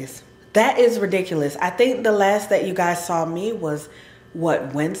 5 days. That is ridiculous. I think the last that you guys saw me was,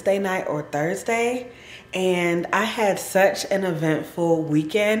 what, Wednesday night or Thursday? And I had such an eventful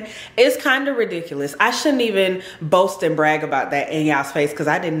weekend. It's kind of ridiculous. I shouldn't even boast and brag about that in y'all's face because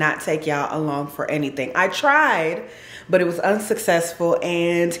I did not take y'all along for anything. I tried, but it was unsuccessful,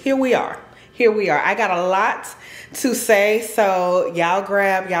 and here we are. Here we are. I got a lot to say, so y'all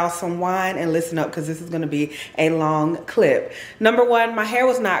grab y'all some wine and listen up because this is going to be a long clip. Number one, my hair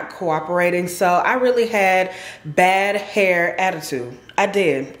was not cooperating, so I really had bad hair attitude. I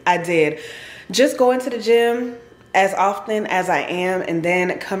did. Just going to the gym as often as I am and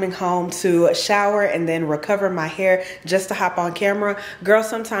then coming home to shower and then recover my hair just to hop on camera. Girl,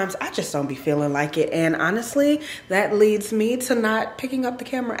 sometimes I just don't be feeling like it. And honestly, that leads me to not picking up the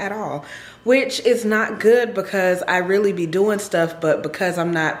camera at all, which is not good because I really be doing stuff, but because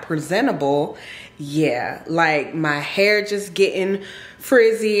I'm not presentable, yeah, like my hair just getting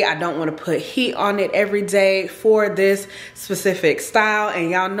frizzy. I don't want to put heat on it every day for this specific style.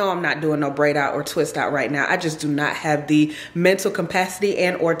 And y'all know I'm not doing no braid out or twist out right now. I just do not have the mental capacity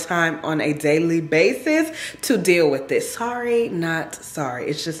and or time on a daily basis to deal with this. Sorry, not sorry.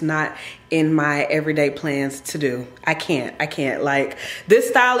 It's just not in my everyday plans to do. I can't. Like, this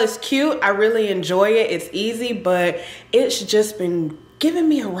style is cute. I really enjoy it. It's easy, but it's just been giving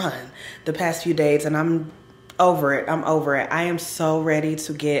me a run the past few days, and I'm over it. I am so ready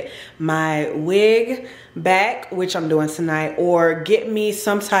to get my wig back, which I'm doing tonight, or get me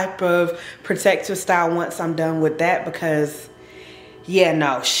some type of protective style once I'm done with that, because yeah,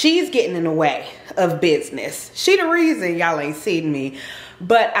 no, she's getting in the way of business. She the reason y'all ain't seen me.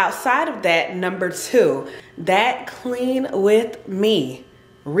 But outside of that, number two, that clean with me,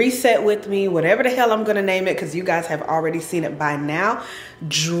 reset with me, whatever the hell I'm gonna name it, because you guys have already seen it by now,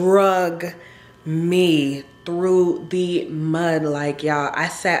 drug me through the mud. Like, y'all, I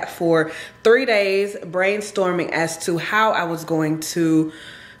sat for 3 days brainstorming as to how I was going to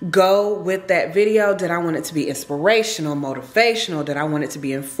go with that video. Did I want it to be inspirational, motivational? Did I want it to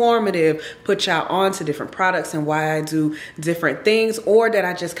be informative, put y'all on to different products and why I do different things? Or did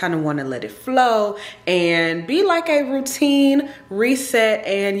I just kind of want to let it flow and be like a routine reset,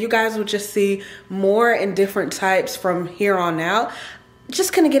 and you guys will just see more and different types from here on out?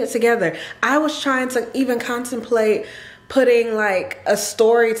 Just couldn't get it together. I was trying to even contemplate putting like a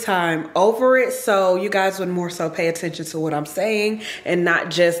story time over it so you guys would more so pay attention to what I'm saying and not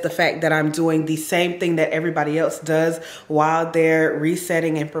just the fact that I'm doing the same thing that everybody else does while they're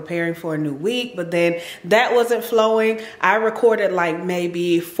resetting and preparing for a new week. But then that wasn't flowing. I recorded like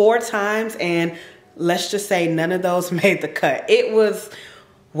maybe 4 times, and let's just say none of those made the cut. It was,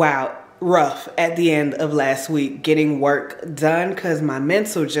 wow, rough at the end of last week getting work done because my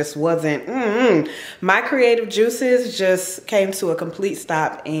mental just wasn't, my creative juices just came to a complete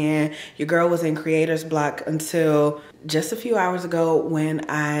stop, and your girl was in creator's block until just a few hours ago when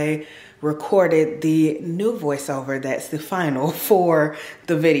I recorded the new voiceover that's the final for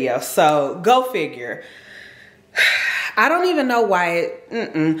the video. So go figure. I don't even know why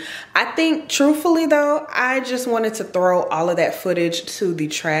I think truthfully though, I just wanted to throw all of that footage to the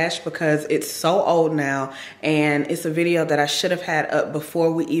trash because it's so old now, and it's a video that I should have had up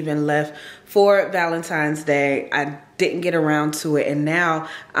before we even left for Valentine's Day. I didn't get around to it, and now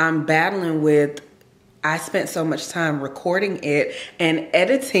I'm battling with, I spent so much time recording it and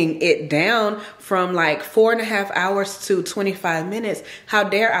editing it down from like 4.5 hours to 25 minutes. How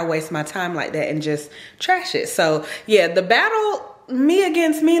dare I waste my time like that and just trash it? So yeah, the battle, me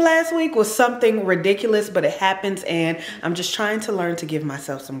against me last week, was something ridiculous, but it happens, and I'm just trying to learn to give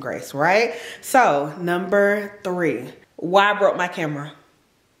myself some grace, right? So number 3, why I broke my camera.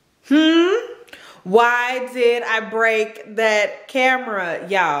 Why did I break that camera,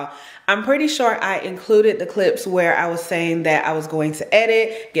 y'all? I'm pretty sure I included the clips where I was saying that I was going to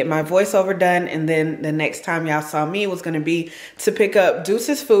edit, get my voiceover done, and then the next time y'all saw me was going to be to pick up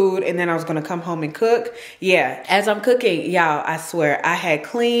Deuce's food, and then I was going to come home and cook. Yeah, as I'm cooking, y'all, I swear, I had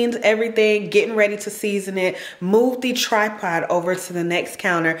cleaned everything, getting ready to season it, moved the tripod over to the next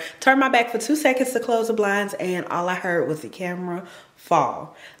counter, turned my back for 2 seconds to close the blinds, and all I heard was the camera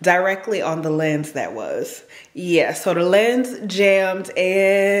fall directly on the lens that was. Yeah, so the lens jammed,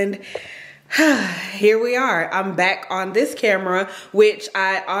 and Here we are. I'm back on this camera, which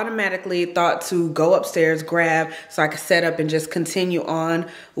I automatically thought to go upstairs, grab so I could set up and just continue on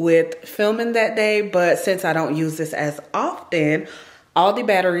with filming that day. But since I don't use this as often, all the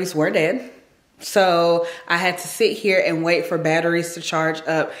batteries were dead. So I had to sit here and wait for batteries to charge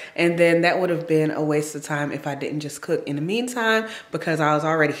up. And then that would have been a waste of time if I didn't just cook in the meantime, because I was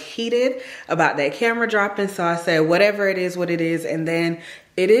already heated about that camera dropping. So I said, whatever it is, what it is. And then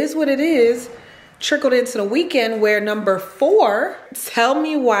it is what it is. Trickled into the weekend where number 4, tell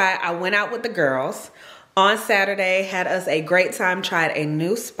me why I went out with the girls on Saturday, had us a great time, tried a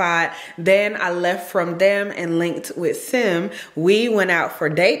new spot. Then I left from them and linked with Sim. We went out for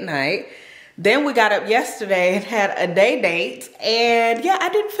date night. Then we got up yesterday and had a day date. And yeah, I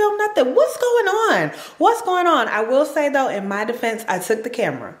didn't film nothing. What's going on? What's going on? I will say though, in my defense, I took the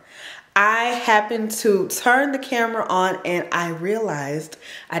camera. I happened to turn the camera on and I realized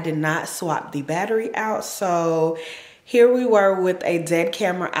I did not swap the battery out. So here we were with a dead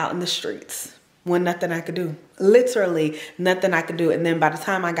camera out in the streets. When nothing I could do. Literally nothing I could do. And then by the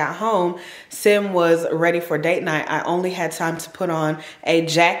time I got home, Sim was ready for date night. I only had time to put on a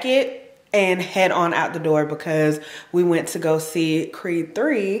jacket and head on out the door because we went to go see Creed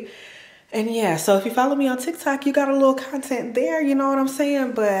 3. And yeah, so if you follow me on TikTok, you got a little content there, you know what I'm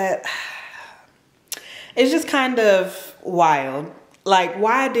saying? But it's just kind of wild. Like,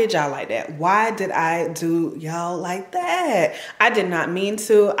 why did y'all like that? Why did I do y'all like that? I did not mean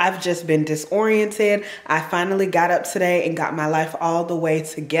to. I've just been disoriented. I finally got up today and got my life all the way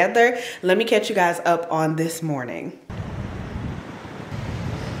together. Let me catch you guys up on this morning.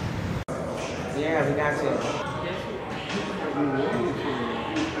 Yeah, we got you.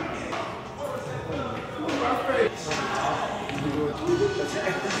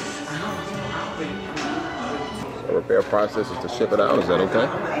 The repair process is to ship it out. Is that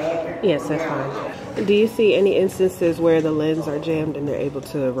okay? Yes, that's fine. Do you see any instances where the lens are jammed and they're able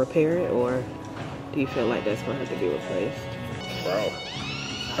to repair it, or do you feel like that's gonna have to be replaced? Bro.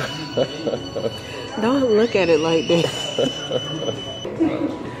 Don't look at it like that.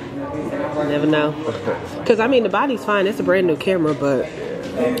 Never know. Because I mean, the body's fine. It's a brand new camera, but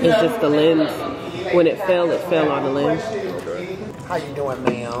it's just the lens. When it fell on the lens. How you doing,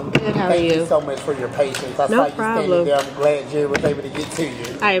 ma'am? Good, how are you? Thank you so much for your patience. I No saw you problem. standing there. I'm glad Jerry was able to get to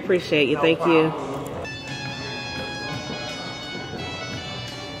you. I appreciate you. Thank you.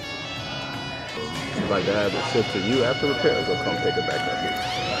 You'd like to have it shipped to you after repairs, or come pick it back up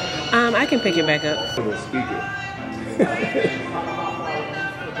here? I can pick it back up. The speaker.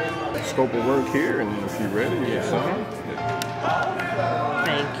 Scope of work here, and if you're ready, you sign.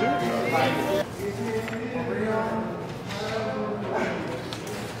 Thank you.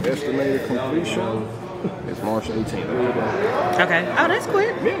 Estimated completion is March 18th. Okay. Oh, that's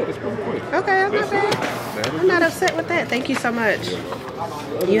quick. Yeah, it's pretty quick. Okay, I'm not bad. I'm not upset with that. Thank you so much.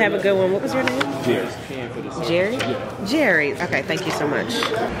 You have a good one. What was your name? Jerry. Jerry? Jerry. Okay, thank you so much.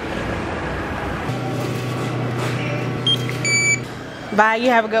 Bye, you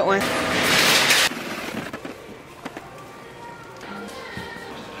have a good one.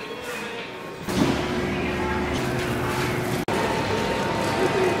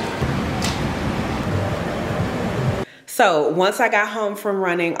 So once I got home from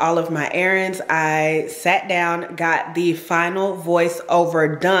running all of my errands, I sat down, got the final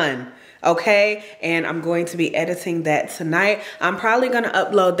voiceover done. Okay, and I'm going to be editing that tonight. I'm probably going to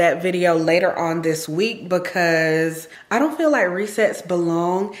upload that video later on this week because I don't feel like resets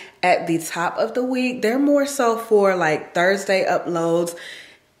belong at the top of the week. They're more so for like Thursday uploads,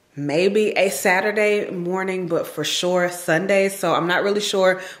 maybe a Saturday morning, but for sure Sundays. So I'm not really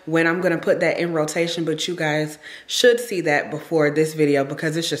sure when I'm going to put that in rotation, but you guys should see that before this video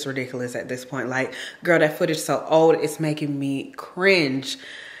because it's just ridiculous at this point. Like, girl, that footage is so old, it's making me cringe.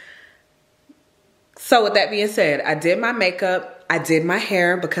 So with that being said, I did my makeup, I did my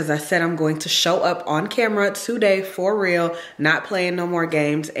hair because I said I'm going to show up on camera today for real, not playing no more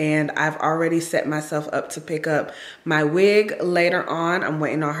games. And I've already set myself up to pick up my wig later on. I'm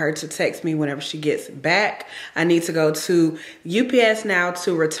waiting on her to text me whenever she gets back. I need to go to UPS now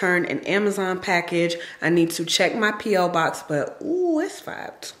to return an Amazon package. I need to check my P.O. box, but ooh, it's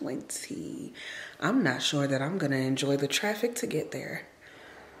 5:20. I'm not sure that I'm gonna enjoy the traffic to get there.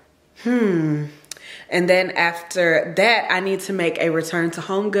 And then after that, I need to make a return to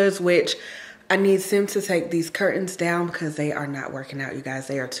Home Goods, which I need Sim to take these curtains down because they are not working out, you guys.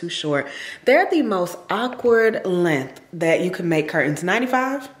 They are too short. They're the most awkward length that you can make curtains.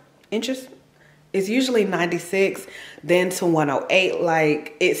 95 inches. It's usually 96, then to 108.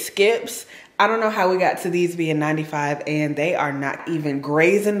 Like, it skips. I don't know how we got to these being 95 and they are not even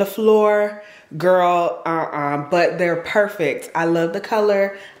grazing the floor. Girl, but they're perfect. I love the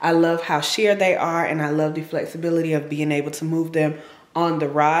color. I love how sheer they are, and I love the flexibility of being able to move them on the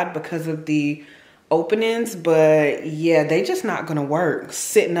rod because of the openings. But yeah, they just not gonna work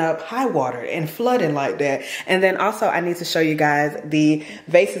sitting up high water and flooding like that. And then also I need to show you guys the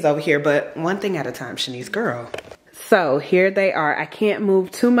vases over here, but one thing at a time, Shanice girl. So here they are. I can't move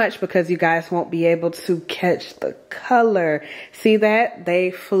too much because you guys won't be able to catch the color. See that?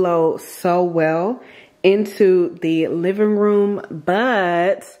 They flow so well into the living room,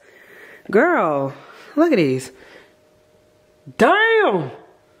 but girl, look at these. Damn.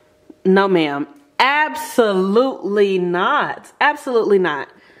 No, ma'am. Absolutely not. Absolutely not.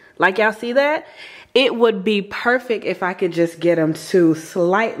 Like y'all see that? It would be perfect if I could just get them to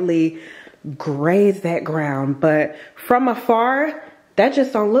slightly graze that ground, but from afar that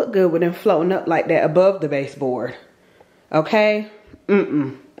just don't look good with them floating up like that above the baseboard. Okay.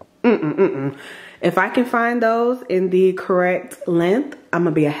 If I can find those in the correct length, I'm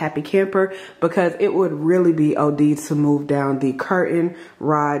gonna be a happy camper, because it would really be OD to move down the curtain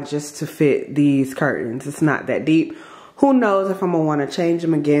rod just to fit these curtains. It's not that deep. Who knows if I'm gonna want to change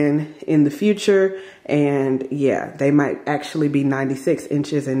them again in the future. And yeah, they might actually be 96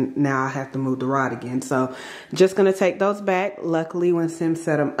 inches and now I have to move the rod again. So just gonna take those back. Luckily when Sim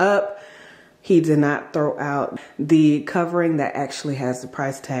set them up, he did not throw out the covering that actually has the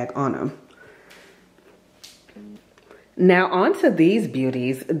price tag on them. Now onto these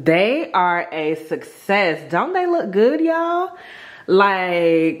beauties. They are a success. Don't they look good, y'all?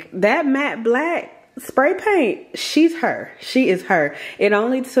 Like that matte black spray paint, she's her. She is her. It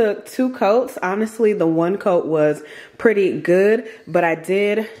only took 2 coats. Honestly, the 1 coat was pretty good, but I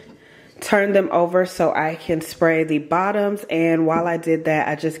did turn them over so I can spray the bottoms, and while I did that,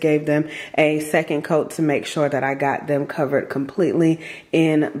 I just gave them a 2nd coat to make sure that I got them covered completely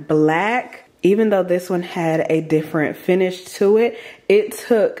in black. Even though this one had a different finish to it, it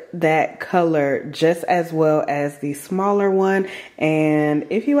took that color just as well as the smaller one. And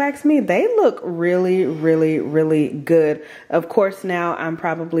if you ask me, they look really, really, really good. Of course, now I'm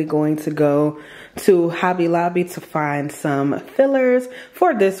probably going to go to Hobby Lobby to find some fillers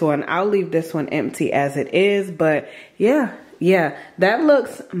for this one. I'll leave this one empty as it is, but yeah, that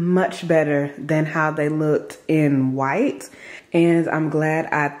looks much better than how they looked in white. And I'm glad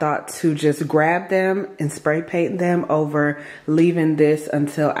I thought to just grab them and spray paint them over leaving this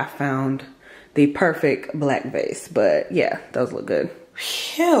until I found the perfect black vase. But yeah, those look good.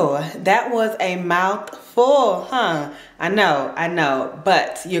 Phew, that was a mouthful, huh? I know,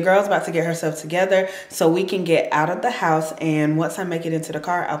 but your girl's about to get herself together so we can get out of the house, and once I make it into the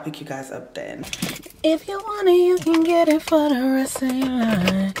car, I'll pick you guys up then. If you want it, you can get it for the rest of your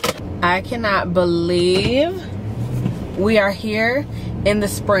life. I cannot believe we are here in the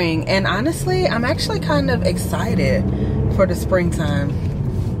spring, and honestly, I'm actually kind of excited for the springtime.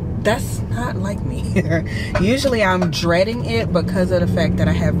 That's not like me. Usually I'm dreading it because of the fact that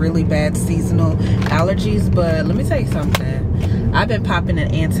I have really bad seasonal allergies, but let me tell you something. I've been popping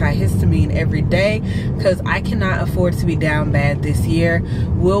an antihistamine every day because I cannot afford to be down bad this year.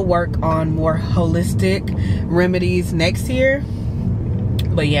 We'll work on more holistic remedies next year,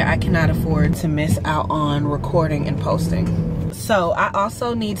 but yeah, I cannot afford to miss out on recording and posting. So I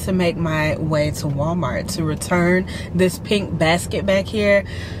also need to make my way to Walmart to return this pink basket back here,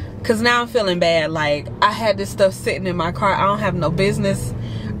 because now I'm feeling bad. Like, I had this stuff sitting in my car. I don't have no business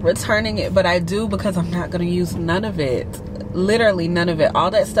returning it, but I do because I'm not going to use none of it. Literally none of it.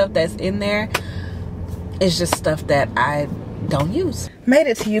 All that stuff that's in there is just stuff that I don't use. Made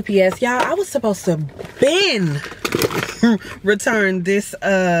it to UPS. Y'all, I was supposed to return this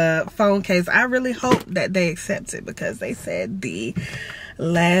phone case. I really hope that they accept it because they said the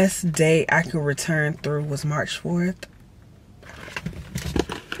last day I could return through was March 4th.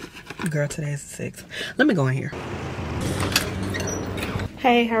 Girl, today is the 6th. Let me go in here.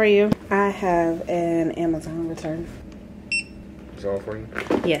 Hey, how are you? I have an Amazon return. Is it all for you?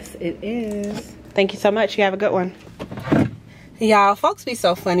 Yes, it is. Thank you so much. You have a good one. Y'all, folks be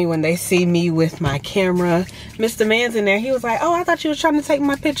so funny when they see me with my camera. Mr. Man's in there. He was like, oh, I thought you was trying to take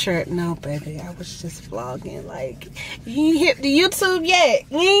my picture. No, baby. I was just vlogging. Like, you ain't hip to YouTube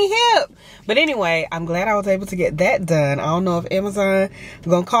yet. You ain't hip. But anyway, I'm glad I was able to get that done. I don't know if Amazon is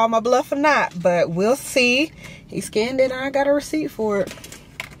going to call my bluff or not, but we'll see. He scanned it and I got a receipt for it.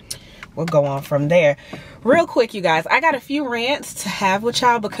 We'll go on from there. Real quick, you guys, I got a few rants to have with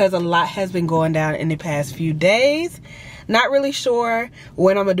y'all because a lot has been going down in the past few days. Not really sure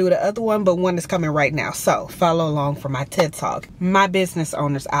when I'm gonna do the other one, but one is coming right now. So follow along for my TED Talk. My business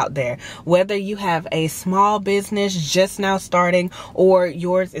owners out there, whether you have a small business just now starting, or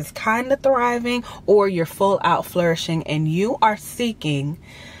yours is kind of thriving, or you're full out flourishing and you are seeking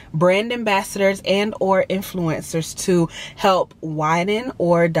brand ambassadors and or influencers to help widen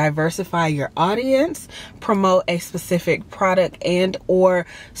or diversify your audience, promote a specific product and or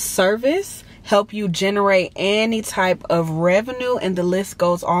service, help you generate any type of revenue, and the list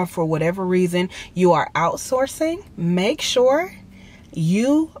goes on for whatever reason you are outsourcing, make sure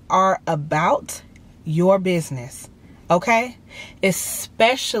you are about your business. Okay?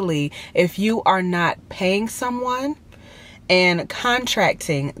 Especially if you are not paying someone and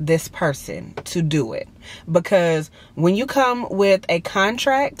contracting this person to do it. Because when you come with a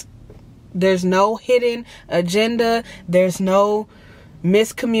contract, there's no hidden agenda, there's no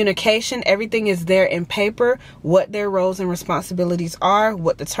miscommunication. Everything is there in paper, what their roles and responsibilities are,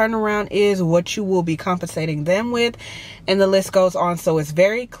 what the turnaround is, what you will be compensating them with, and the list goes on. So it's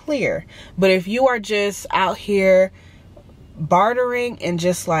very clear. But if you are just out here bartering and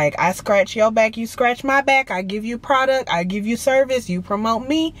just like, I scratch your back, you scratch my back, I give you product, I give you service, you promote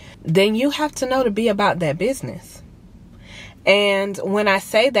me, then you have to know to be about that business. And when I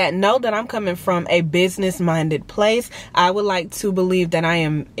say that, know that I'm coming from a business-minded place. I would like to believe that I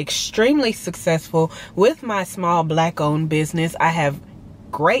am extremely successful with my small Black-owned business. I have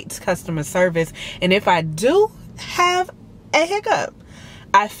great customer service, and if I do have a hiccup,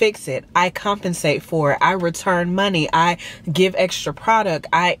 I fix it. I compensate for it. I return money. I give extra product.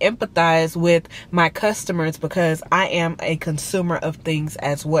 I empathize with my customers because I am a consumer of things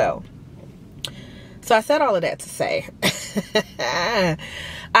as well. So I said all of that to say,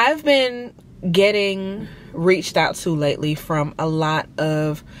 I've been getting reached out to lately from a lot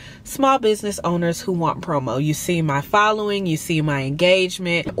of small business owners who want promo. You see my following, you see my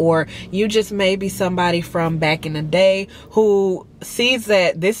engagement, or you just may be somebody from back in the day who sees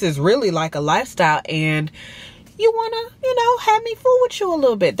that this is really like a lifestyle and you want to, have me fool with you a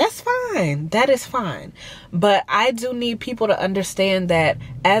little bit. That's fine. That is fine. But I do need people to understand that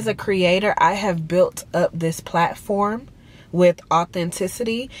as a creator, I have built up this platform with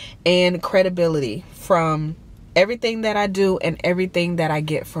authenticity and credibility from everything that I do and everything that I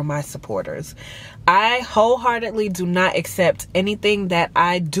get from my supporters. I wholeheartedly do not accept anything that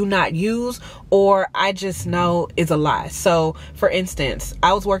I do not use or I just know is a lie. So, for instance,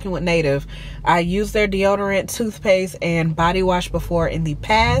 I was working with Native. I used their deodorant, toothpaste, and body wash before in the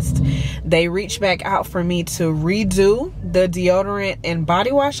past. They reached back out for me to redo the deodorant and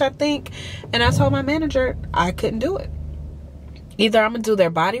body wash, I think. And I told my manager I couldn't do it. Either I'm going to do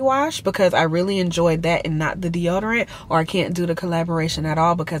their body wash because I really enjoyed that and not the deodorant, or I can't do the collaboration at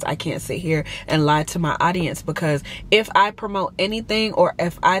all because I can't sit here and lie to my audience. Because if I promote anything or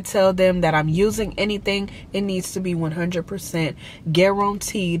if I tell them that I'm using anything, it needs to be 100%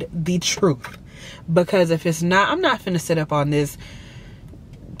 guaranteed the truth. Because if it's not, I'm not finna sit up on this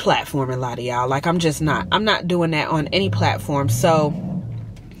platform and lie to y'all. Like, I'm just not. I'm not doing that on any platform. So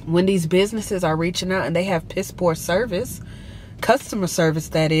when these businesses are reaching out and they have piss poor service, customer service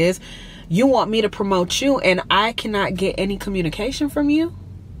that is, you want me to promote you and I cannot get any communication from you?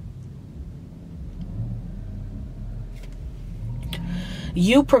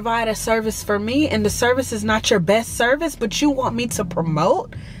 You provide a service for me and the service is not your best service, but you want me to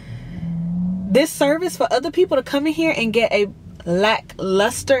promote this service for other people to come in here and get a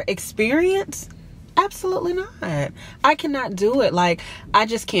lackluster experience? Absolutely not. I cannot do it. Like, I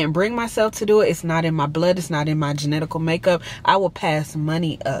just can't bring myself to do it. It's not in my blood. It's not in my genetical makeup. I will pass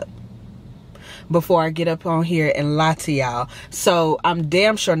money up before I get up on here and lie to y'all. So I'm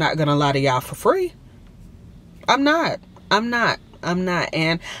damn sure not gonna lie to y'all for free. I'm not.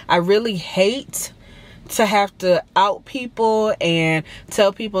 And I really hate to have to out people and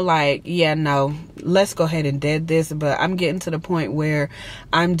tell people like, yeah, no, let's go ahead and dead this. But I'm getting to the point where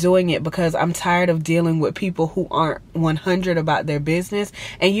I'm doing it because I'm tired of dealing with people who aren't 100 about their business.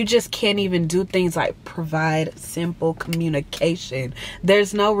 And you just can't even do things like provide simple communication.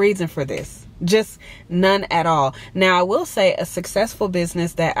 There's no reason for this. Just none at all. Now, I will say a successful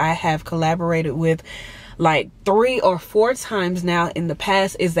business that I have collaborated with like 3 or 4 times now in the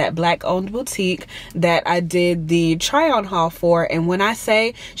past is that Black-owned boutique that I did the try-on haul for. And when I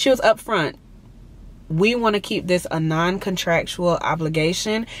say, she was upfront, we want to keep this a non-contractual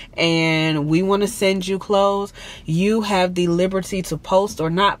obligation and we want to send you clothes. You have the liberty to post or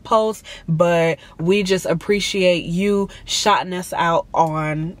not post, but we just appreciate you shouting us out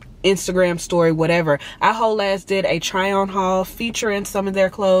on Instagram story, whatever. I whole ass did a try on haul featuring some of their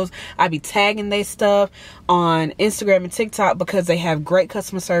clothes. I be tagging their stuff on Instagram and TikTok because they have great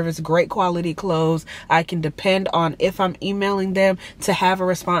customer service, great quality clothes. I can depend on, if I'm emailing them, to have a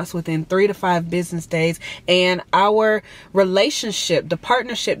response within 3 to 5 business days. And our relationship, the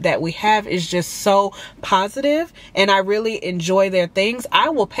partnership that we have, is just so positive, and I really enjoy their things. I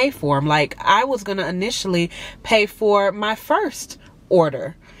will pay for them. Like, I was gonna initially pay for my first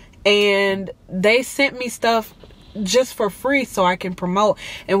order, and they sent me stuff just for free so I can promote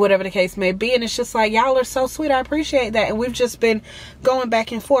and whatever the case may be. And it's just like, y'all are so sweet. I appreciate that. And we've just been going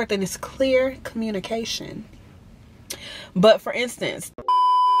back and forth, and it's clear communication. But for instance,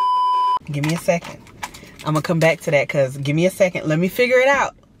 give me a second. I'm gonna come back to that, because give me a second. Let me figure it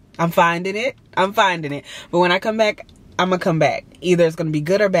out. I'm finding it. But when I come back, I'm gonna come back. Either it's gonna be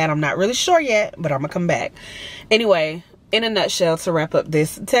good or bad. I'm not really sure yet, but I'm gonna come back. Anyway, in a nutshell, to wrap up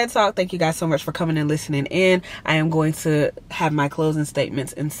this TED Talk, thank you guys so much for coming and listening in. I am going to have my closing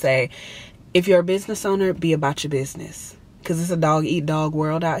statements and say, if you're a business owner, be about your business. Because it's a dog eat dog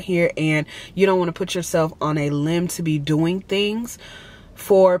world out here, and you don't want to put yourself on a limb to be doing things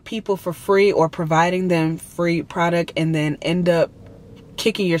for people for free or providing them free product and then end up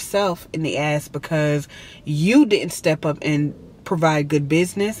kicking yourself in the ass because you didn't step up and provide good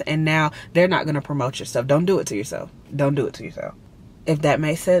business, and now they're not going to promote your stuff. Don't do it to yourself. Don't do it to yourself. If that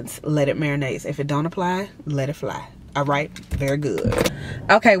makes sense, let it marinate. If it don't apply, let it fly. All right, very good.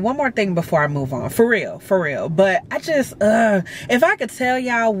 Okay, one more thing before I move on. For real. But I just, if I could tell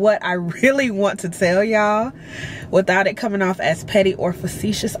y'all what I really want to tell y'all without it coming off as petty or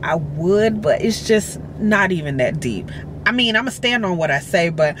facetious, I would, but it's just not even that deep. I mean, I'm gonna stand on what I say,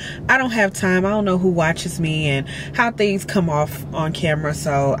 but I don't have time. I don't know who watches me and how things come off on camera,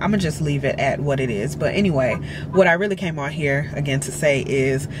 so I'm gonna just leave it at what it is. But anyway, what I really came on here again to say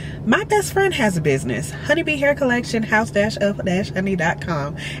is my best friend has a business, Honeybee Hair Collection,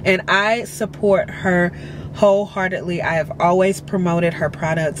 house-of-honey.com, and I support her wholeheartedly. I have always promoted her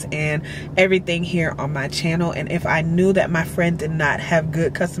products and everything here on my channel, and if I knew that my friend did not have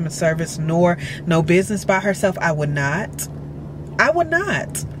good customer service nor no business by herself, I would not.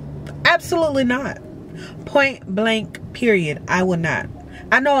 Absolutely not. Point blank period. I would not.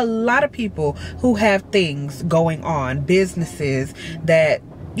 I know a lot of people who have things going on, businesses that,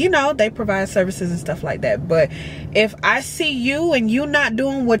 you know, they provide services and stuff like that. But if I see you and you not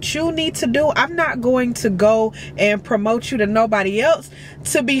doing what you need to do, I'm not going to go and promote you to nobody else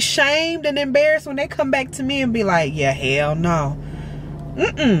to be shamed and embarrassed when they come back to me and be like, yeah, hell no.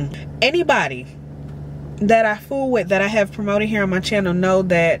 Anybody that I fool with, that I have promoted here on my channel, know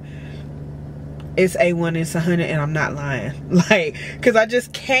that it's A1, it's 100, and I'm not lying. Like, because I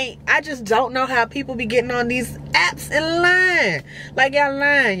just don't know how people be getting on these apps and lying. Like, y'all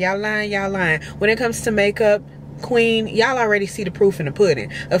lying. When it comes to makeup, queen, y'all already see the proof in the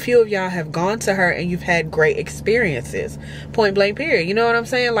pudding. A few of y'all have gone to her and you've had great experiences. Point blank period. You know what I'm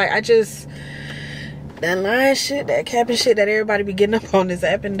saying? Like, that lying shit, that capping shit that everybody be getting up on this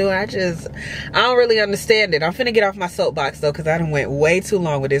app and doing, I don't really understand it. I'm finna get off my soapbox though, because I done went way too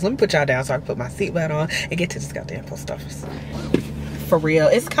long with this. Let me put y'all down so I can put my seatbelt on and get to this goddamn post office. For real,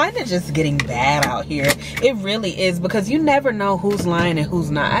 it's kind of just getting bad out here. It really is, because you never know who's lying and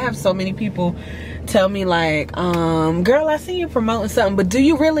who's not. I have so many people tell me like, girl, I see you promoting something, but do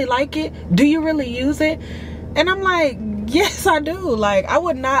you really like it? Do you really use it? And I'm like, yes, I do. Like, I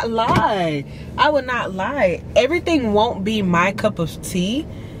would not lie. Everything won't be my cup of tea.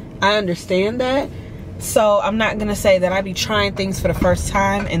 I understand that. So I'm not gonna say that I be trying things for the first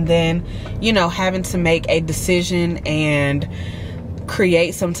time and then, you know, having to make a decision and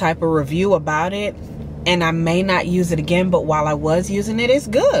create some type of review about it, and I may not use it again. But while I was using it, it's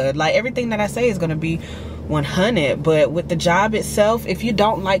good. Like, everything that I say is gonna be 100. But with the job itself, if you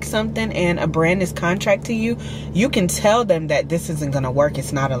don't like something and a brand is contract to you, you can tell them that this isn't gonna work,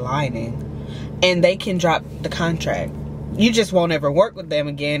 it's not aligning, and they can drop the contract. You just won't ever work with them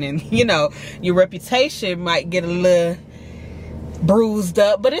again, and you know, your reputation might get a little bruised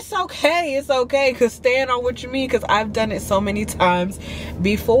up, but it's okay. It's okay, because stand on what you mean, because I've done it so many times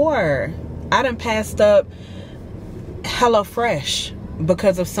before. I done passed up HelloFresh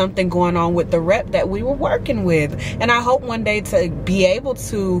because of something going on with the rep that we were working with, and I hope one day to be able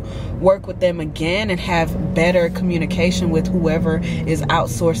to work with them again and have better communication with whoever is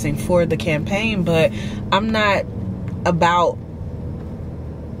outsourcing for the campaign. But I'm not about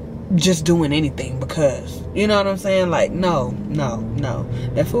just doing anything because, you know what I'm saying? Like, no.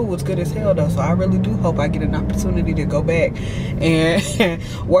 That food was good as hell though, so I really do hope I get an opportunity to go back and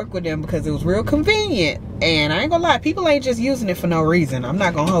work with them because it was real convenient. And I ain't gonna lie, people ain't just using it for no reason. I'm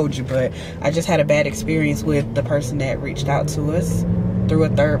not gonna hold you, but I just had a bad experience with the person that reached out to us through a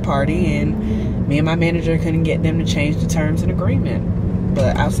third party, and me and my manager couldn't get them to change the terms and agreement.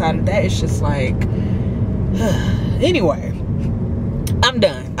 But outside of that, it's just like, anyway, I'm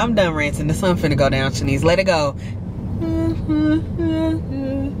done ranting. The sun finna go down, Shanice. Let it go.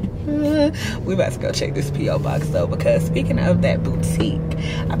 We about to go check this P.O. box though, because speaking of that boutique,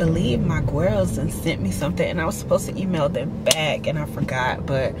 I believe my girls sent me something and I was supposed to email them back and I forgot,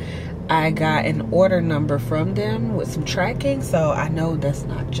 but I got an order number from them with some tracking, so I know that's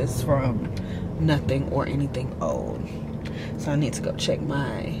not just from nothing or anything old. So I need to go check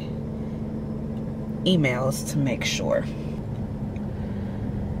my emails to make sure.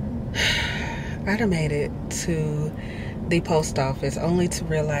 I done made it to the post office only to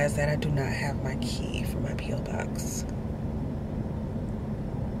realize that I do not have my key for my P.O. box.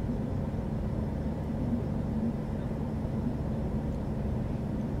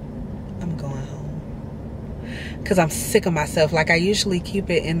 I'm going home because I'm sick of myself. Like, I usually keep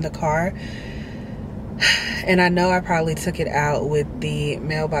it in the car, and I know I probably took it out with the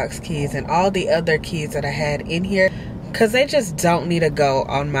mailbox keys and all the other keys that I had in here, because they just don't need to go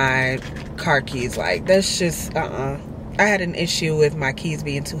on my car keys. Like, that's just I had an issue with my keys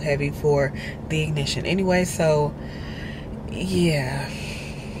being too heavy for the ignition anyway, so yeah,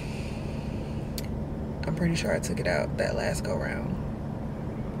 I'm pretty sure I took it out that last go round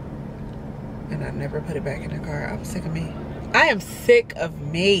and I never put it back in the car. I'm sick of me. I am sick of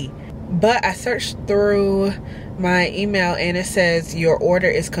me. But I searched through my email and it says your order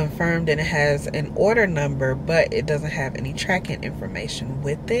is confirmed, and it has an order number, but it doesn't have any tracking information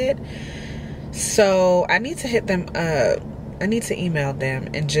with it. So I need to hit them up. I need to email them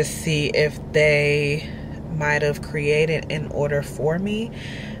and just see if they might have created an order for me,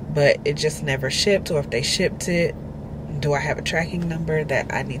 but it just never shipped, or if they shipped it. Do I have a tracking number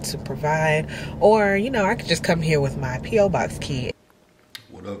that I need to provide? Or, you know, I could just come here with my P.O. box key.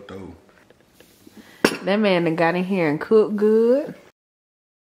 What up, though? That man done got in here and cooked good.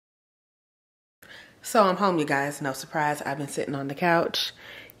 So I'm home, you guys. No surprise, I've been sitting on the couch.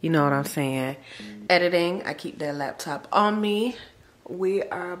 You know what I'm saying. Editing. I keep that laptop on me. We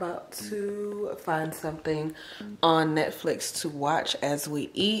are about to find something on Netflix to watch as we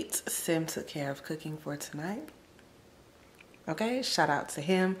eat. Sim took care of cooking for tonight. Okay, shout out to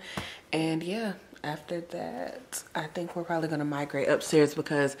him. And yeah, after that, I think we're probably gonna migrate upstairs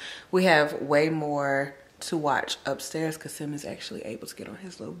because we have way more to watch upstairs, because Sim is actually able to get on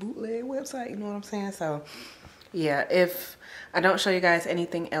his little bootleg website, you know what I'm saying? So yeah, if I don't show you guys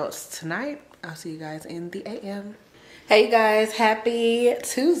anything else tonight, I'll see you guys in the AM. Hey you guys, happy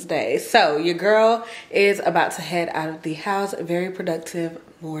Tuesday. So your girl is about to head out of the house. A very productive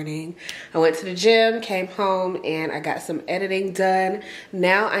morning. I went to the gym, came home, and I got some editing done.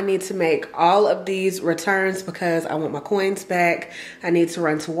 Now I need to make all of these returns because I want my coins back. I need to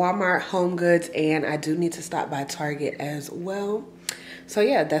run to Walmart, Home Goods, and I do need to stop by Target as well. So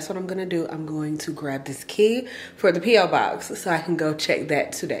yeah, that's what I'm gonna do. I'm going to grab this key for the P.O. box so I can go check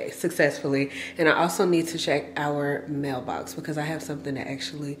that today successfully. And I also need to check our mailbox because I have something that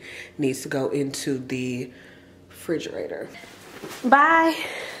actually needs to go into the refrigerator. Bye.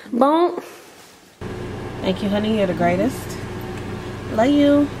 Boom. Thank you, honey. You're the greatest. Love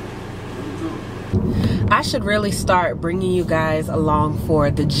you. I should really start bringing you guys along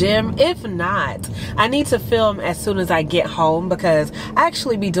for the gym. If not, I need to film as soon as I get home because I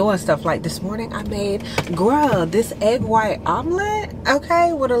actually be doing stuff. Like this morning I made this egg white omelet,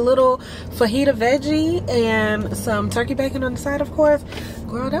 okay, with a little fajita veggie and some turkey bacon on the side, of course.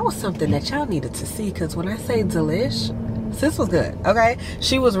 Girl, that was something that y'all needed to see, because when I say delish, sis was good, okay?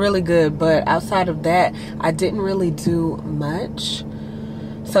 She was really good, but outside of that, I didn't really do much.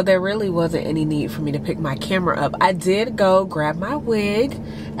 So there really wasn't any need for me to pick my camera up. I did go grab my wig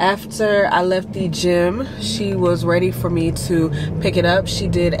after I left the gym. She was ready for me to pick it up. She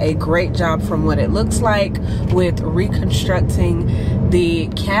did a great job from what it looks like with reconstructing the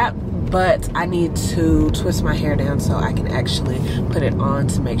cap, but I need to twist my hair down so I can actually put it on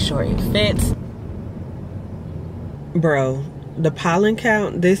to make sure it fits. Bro, the pollen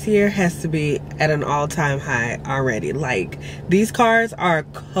count this year has to be at an all-time high already. Like, these cars are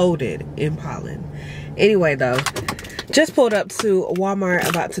coated in pollen. Anyway though, just pulled up to Walmart,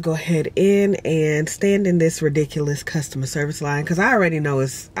 about to go ahead in and stand in this ridiculous customer service line because I already know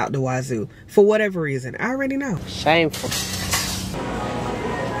it's out the wazoo for whatever reason. I already know. Shameful.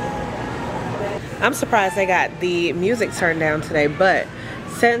 I'm surprised they got the music turned down today, but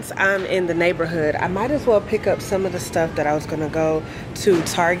since I'm in the neighborhood, I might as well pick up some of the stuff that I was gonna go to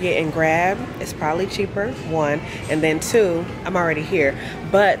Target and grab. It's probably cheaper, one, and then two, I'm already here.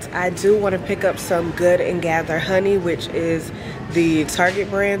 But I do want to pick up some Good and Gather honey, which is the Target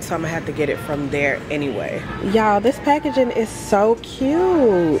brand, so I'm gonna have to get it from there anyway. Y'all, this packaging is so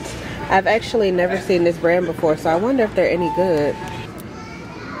cute. I've actually never seen this brand before, so I wonder if they're any good.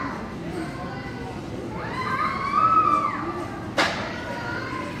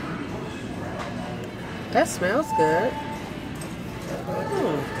 That smells good.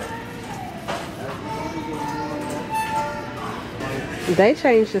 They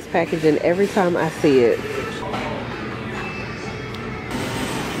change this packaging every time I see it.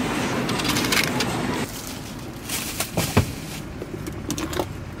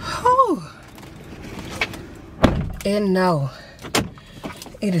 Whew. And no,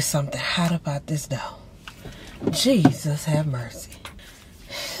 it is something hot about this dough. Jesus have mercy.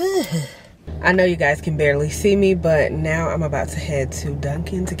 I know you guys can barely see me, but now I'm about to head to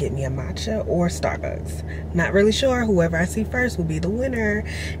Dunkin' to get me a matcha or Starbucks. Not really sure. Whoever I see first will be the winner.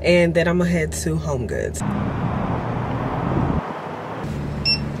 And then I'm gonna head to Home Goods.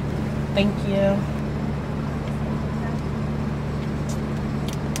 Thank you.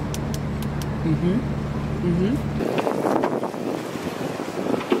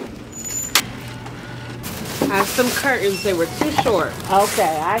 I have some curtains. They were too short.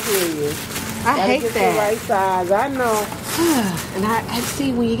 Okay, I hear you. I hate get that. the right size. I know. And I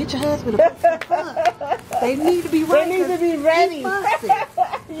see when you get your husband a they need to be right. They need to be ready.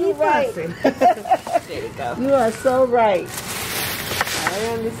 You right. There you go. You are so right. I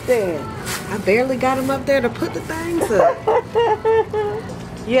understand. I barely got him up there to put the things up.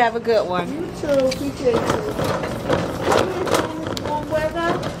 You have a good one. You too. Appreciate you. Warm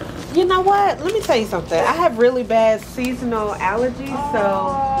weather. You know what? Let me tell you something. I have really bad seasonal allergies, so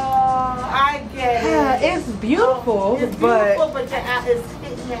I get it. yeah, it's beautiful, It's but beautiful, but it's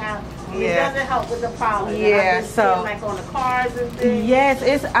hitting you out. It Yeah. doesn't help with the pollen. Yeah, I've been so- seeing, like on the cars and things. yes,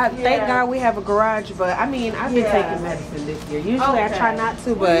 it's. Thank Yeah. God we have a garage, but I mean, I've been Yeah. taking medicine this year. Usually I Okay. try not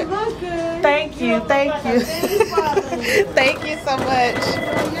to, Well, but you look good. thank you, thank look you. like a baby bothering you. Thank you so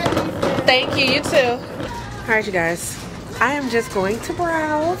much. Thank you, you too. All right, you guys. I am just going to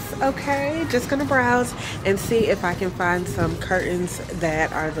browse, okay? Just gonna browse and see if I can find some curtains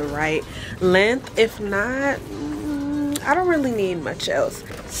that are the right length. If not, I don't really need much else.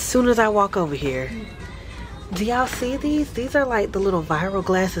 As soon as I walk over here, do y'all see these? These are like the little viral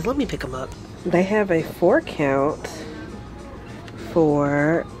glasses. Let me pick them up. They have a 4 count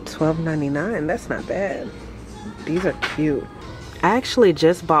for $12.99. That's not bad. These are cute. I actually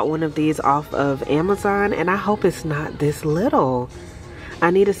just bought one of these off of Amazon, and I hope it's not this little. I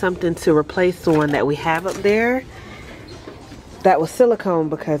needed something to replace the one that we have up there that was silicone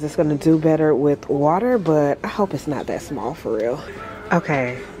because it's going to do better with water, but I hope it's not that small for real.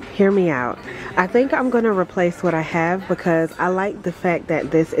 Okay, hear me out. I think I'm going to replace what I have because I like the fact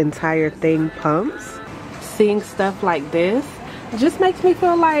that this entire thing pumps. Seeing stuff like this just makes me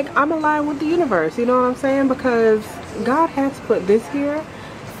feel like I'm aligned with the universe, you know what I'm saying? Because God has put this here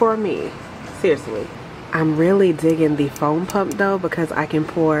for me. Seriously. I'm really digging the foam pump though because I can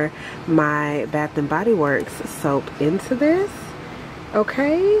pour my Bath and Body Works soap into this,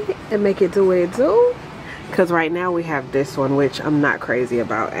 okay, and make it do what it do. Because right now we have this one, which I'm not crazy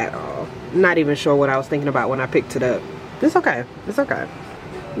about at all. Not even sure what I was thinking about when I picked it up. It's okay. It's okay.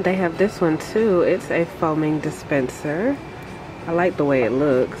 They have this one too. It's a foaming dispenser. I like the way it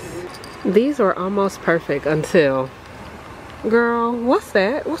looks. These were almost perfect until... Girl, what's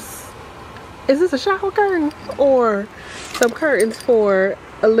that? Is this a shower curtain or some curtains for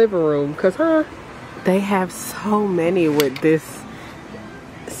a living room? Cause they have so many with this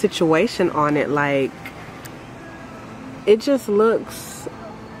situation on it. Like, it just looks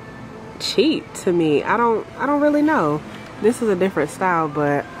cheap to me. I don't really know. This is a different style,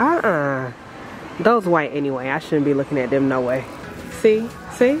 but those white anyway. I shouldn't be looking at them no way. See?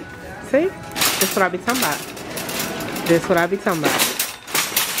 That's what I be talking about. This what I be talking about.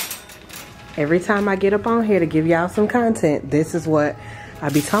 Every time I get up on here to give y'all some content, this is what I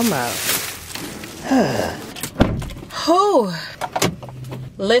be talking about. Whew.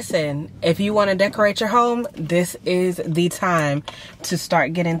 Listen, if you want to decorate your home, this is the time to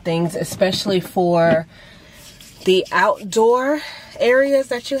start getting things, especially for the outdoor areas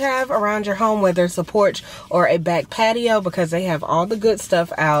that you have around your home, whether it's a porch or a back patio, because they have all the good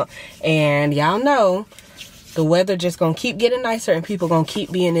stuff out. And y'all know the weather just gonna keep getting nicer and people gonna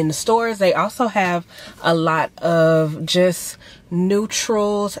keep being in the stores. They also have a lot of just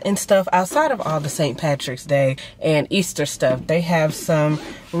neutrals and stuff outside of all the St. Patrick's Day and Easter stuff. They have some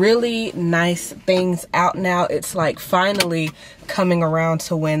really nice things out now. It's like finally coming around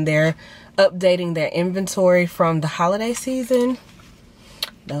to when they're updating their inventory from the holiday season.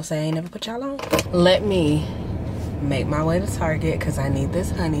 Don't say I ain't never put y'all on. Let me make my way to Target because I need this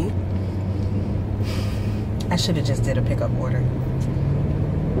honey. I should have just did a pickup order.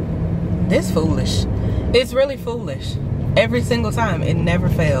 This foolish. It's really foolish. Every single time. It never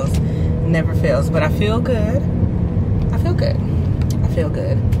fails. Never fails. But I feel good. I feel good. I feel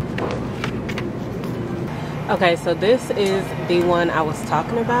good. Okay, so this is the one I was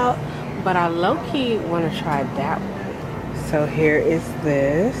talking about, but I low-key want to try that one. So here is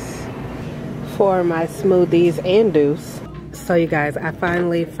this for my smoothies and dupes. So you guys, I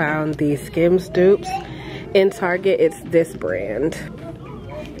finally found the Skims dupes in Target. It's this brand.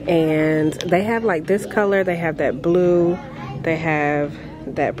 And they have like this color, they have that blue, they have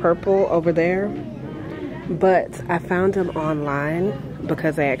that purple over there. But I found them online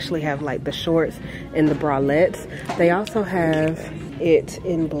because they actually have like the shorts and the bralettes. They also have it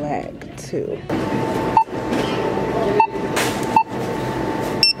in black too.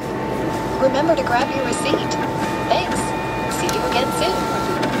 Remember to grab your receipt. Thanks. See you again soon.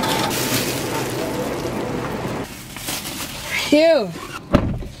 Phew.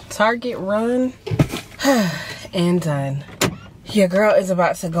 Target run and done. Your girl is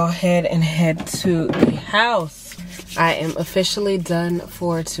about to go ahead and head to the house. I am officially done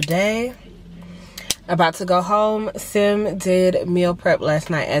for today. About to go home. Sim did meal prep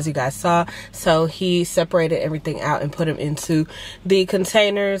last night, as you guys saw. So he separated everything out and put them into the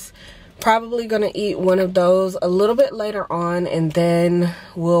containers. Probably gonna eat one of those a little bit later on, and then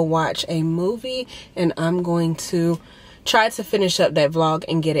we'll watch a movie, and I'm going to try to finish up that vlog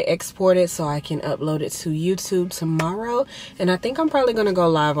and get it exported so I can upload it to YouTube tomorrow. And I think I'm probably gonna go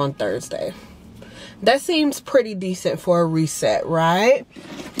live on Thursday. That seems pretty decent for a reset, right?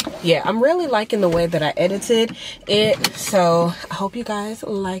 Yeah, I'm really liking the way that I edited it, so I hope you guys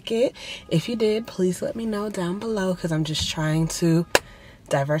like it. If you did, please let me know down below, because I'm just trying to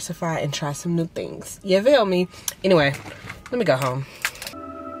diversify and try some new things. You feel me? Anyway, let me go home.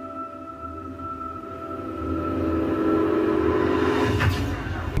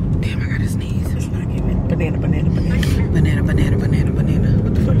 Damn, I gotta sneeze. It's not giving. Banana, banana, banana. Banana, banana, banana, banana.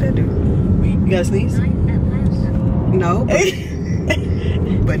 What the fuck that do? You gotta sneeze? No.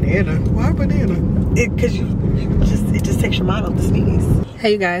 Banana. Why banana? Because it just takes your mind off the sneeze.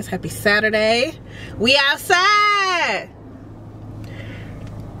 Hey you guys, happy Saturday. We outside.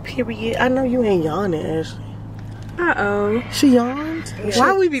 Period. I know you ain't yawning, Ashley. Uh-oh. She yawned? Yeah.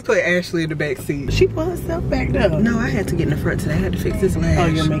 Why we be putting Ashley in the back seat? She put herself back up. No, I had to get in the front today. I had to fix this lash. Oh,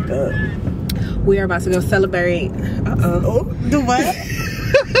 your makeup. We are about to go celebrate. Uh-oh. Oh, do what?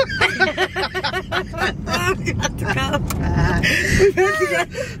 We got to go. We got to go.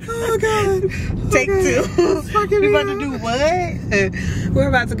 Oh, God. Take two. We about to do what? We're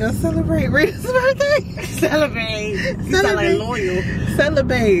about to go celebrate Rita's birthday. Celebrate. You sound like loyal.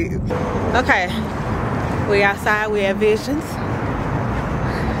 Celebrate. Okay. We outside. We have visions.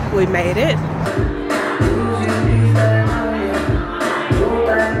 We made it.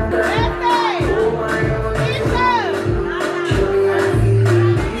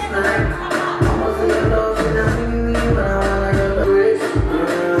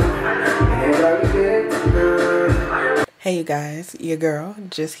 Hey you guys, your girl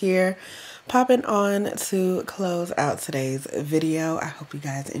just here popping on to close out today's video. I hope you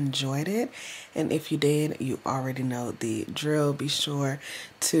guys enjoyed it, and if you did, you already know the drill. Be sure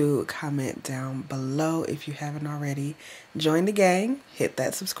to comment down below if you haven't already. Join the gang, hit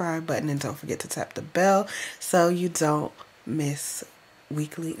that subscribe button, and don't forget to tap the bell so you don't miss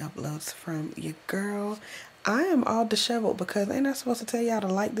weekly uploads from your girl. I am all disheveled because ain't I supposed to tell y'all to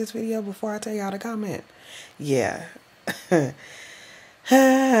like this video before I tell y'all to comment? Yeah.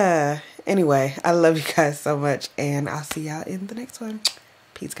 Anyway, I love you guys so much, and I'll see y'all in the next one.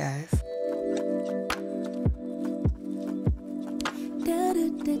 Peace, guys. Da da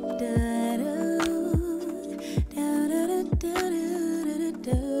da da da da da da da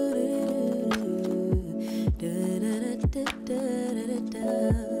da da.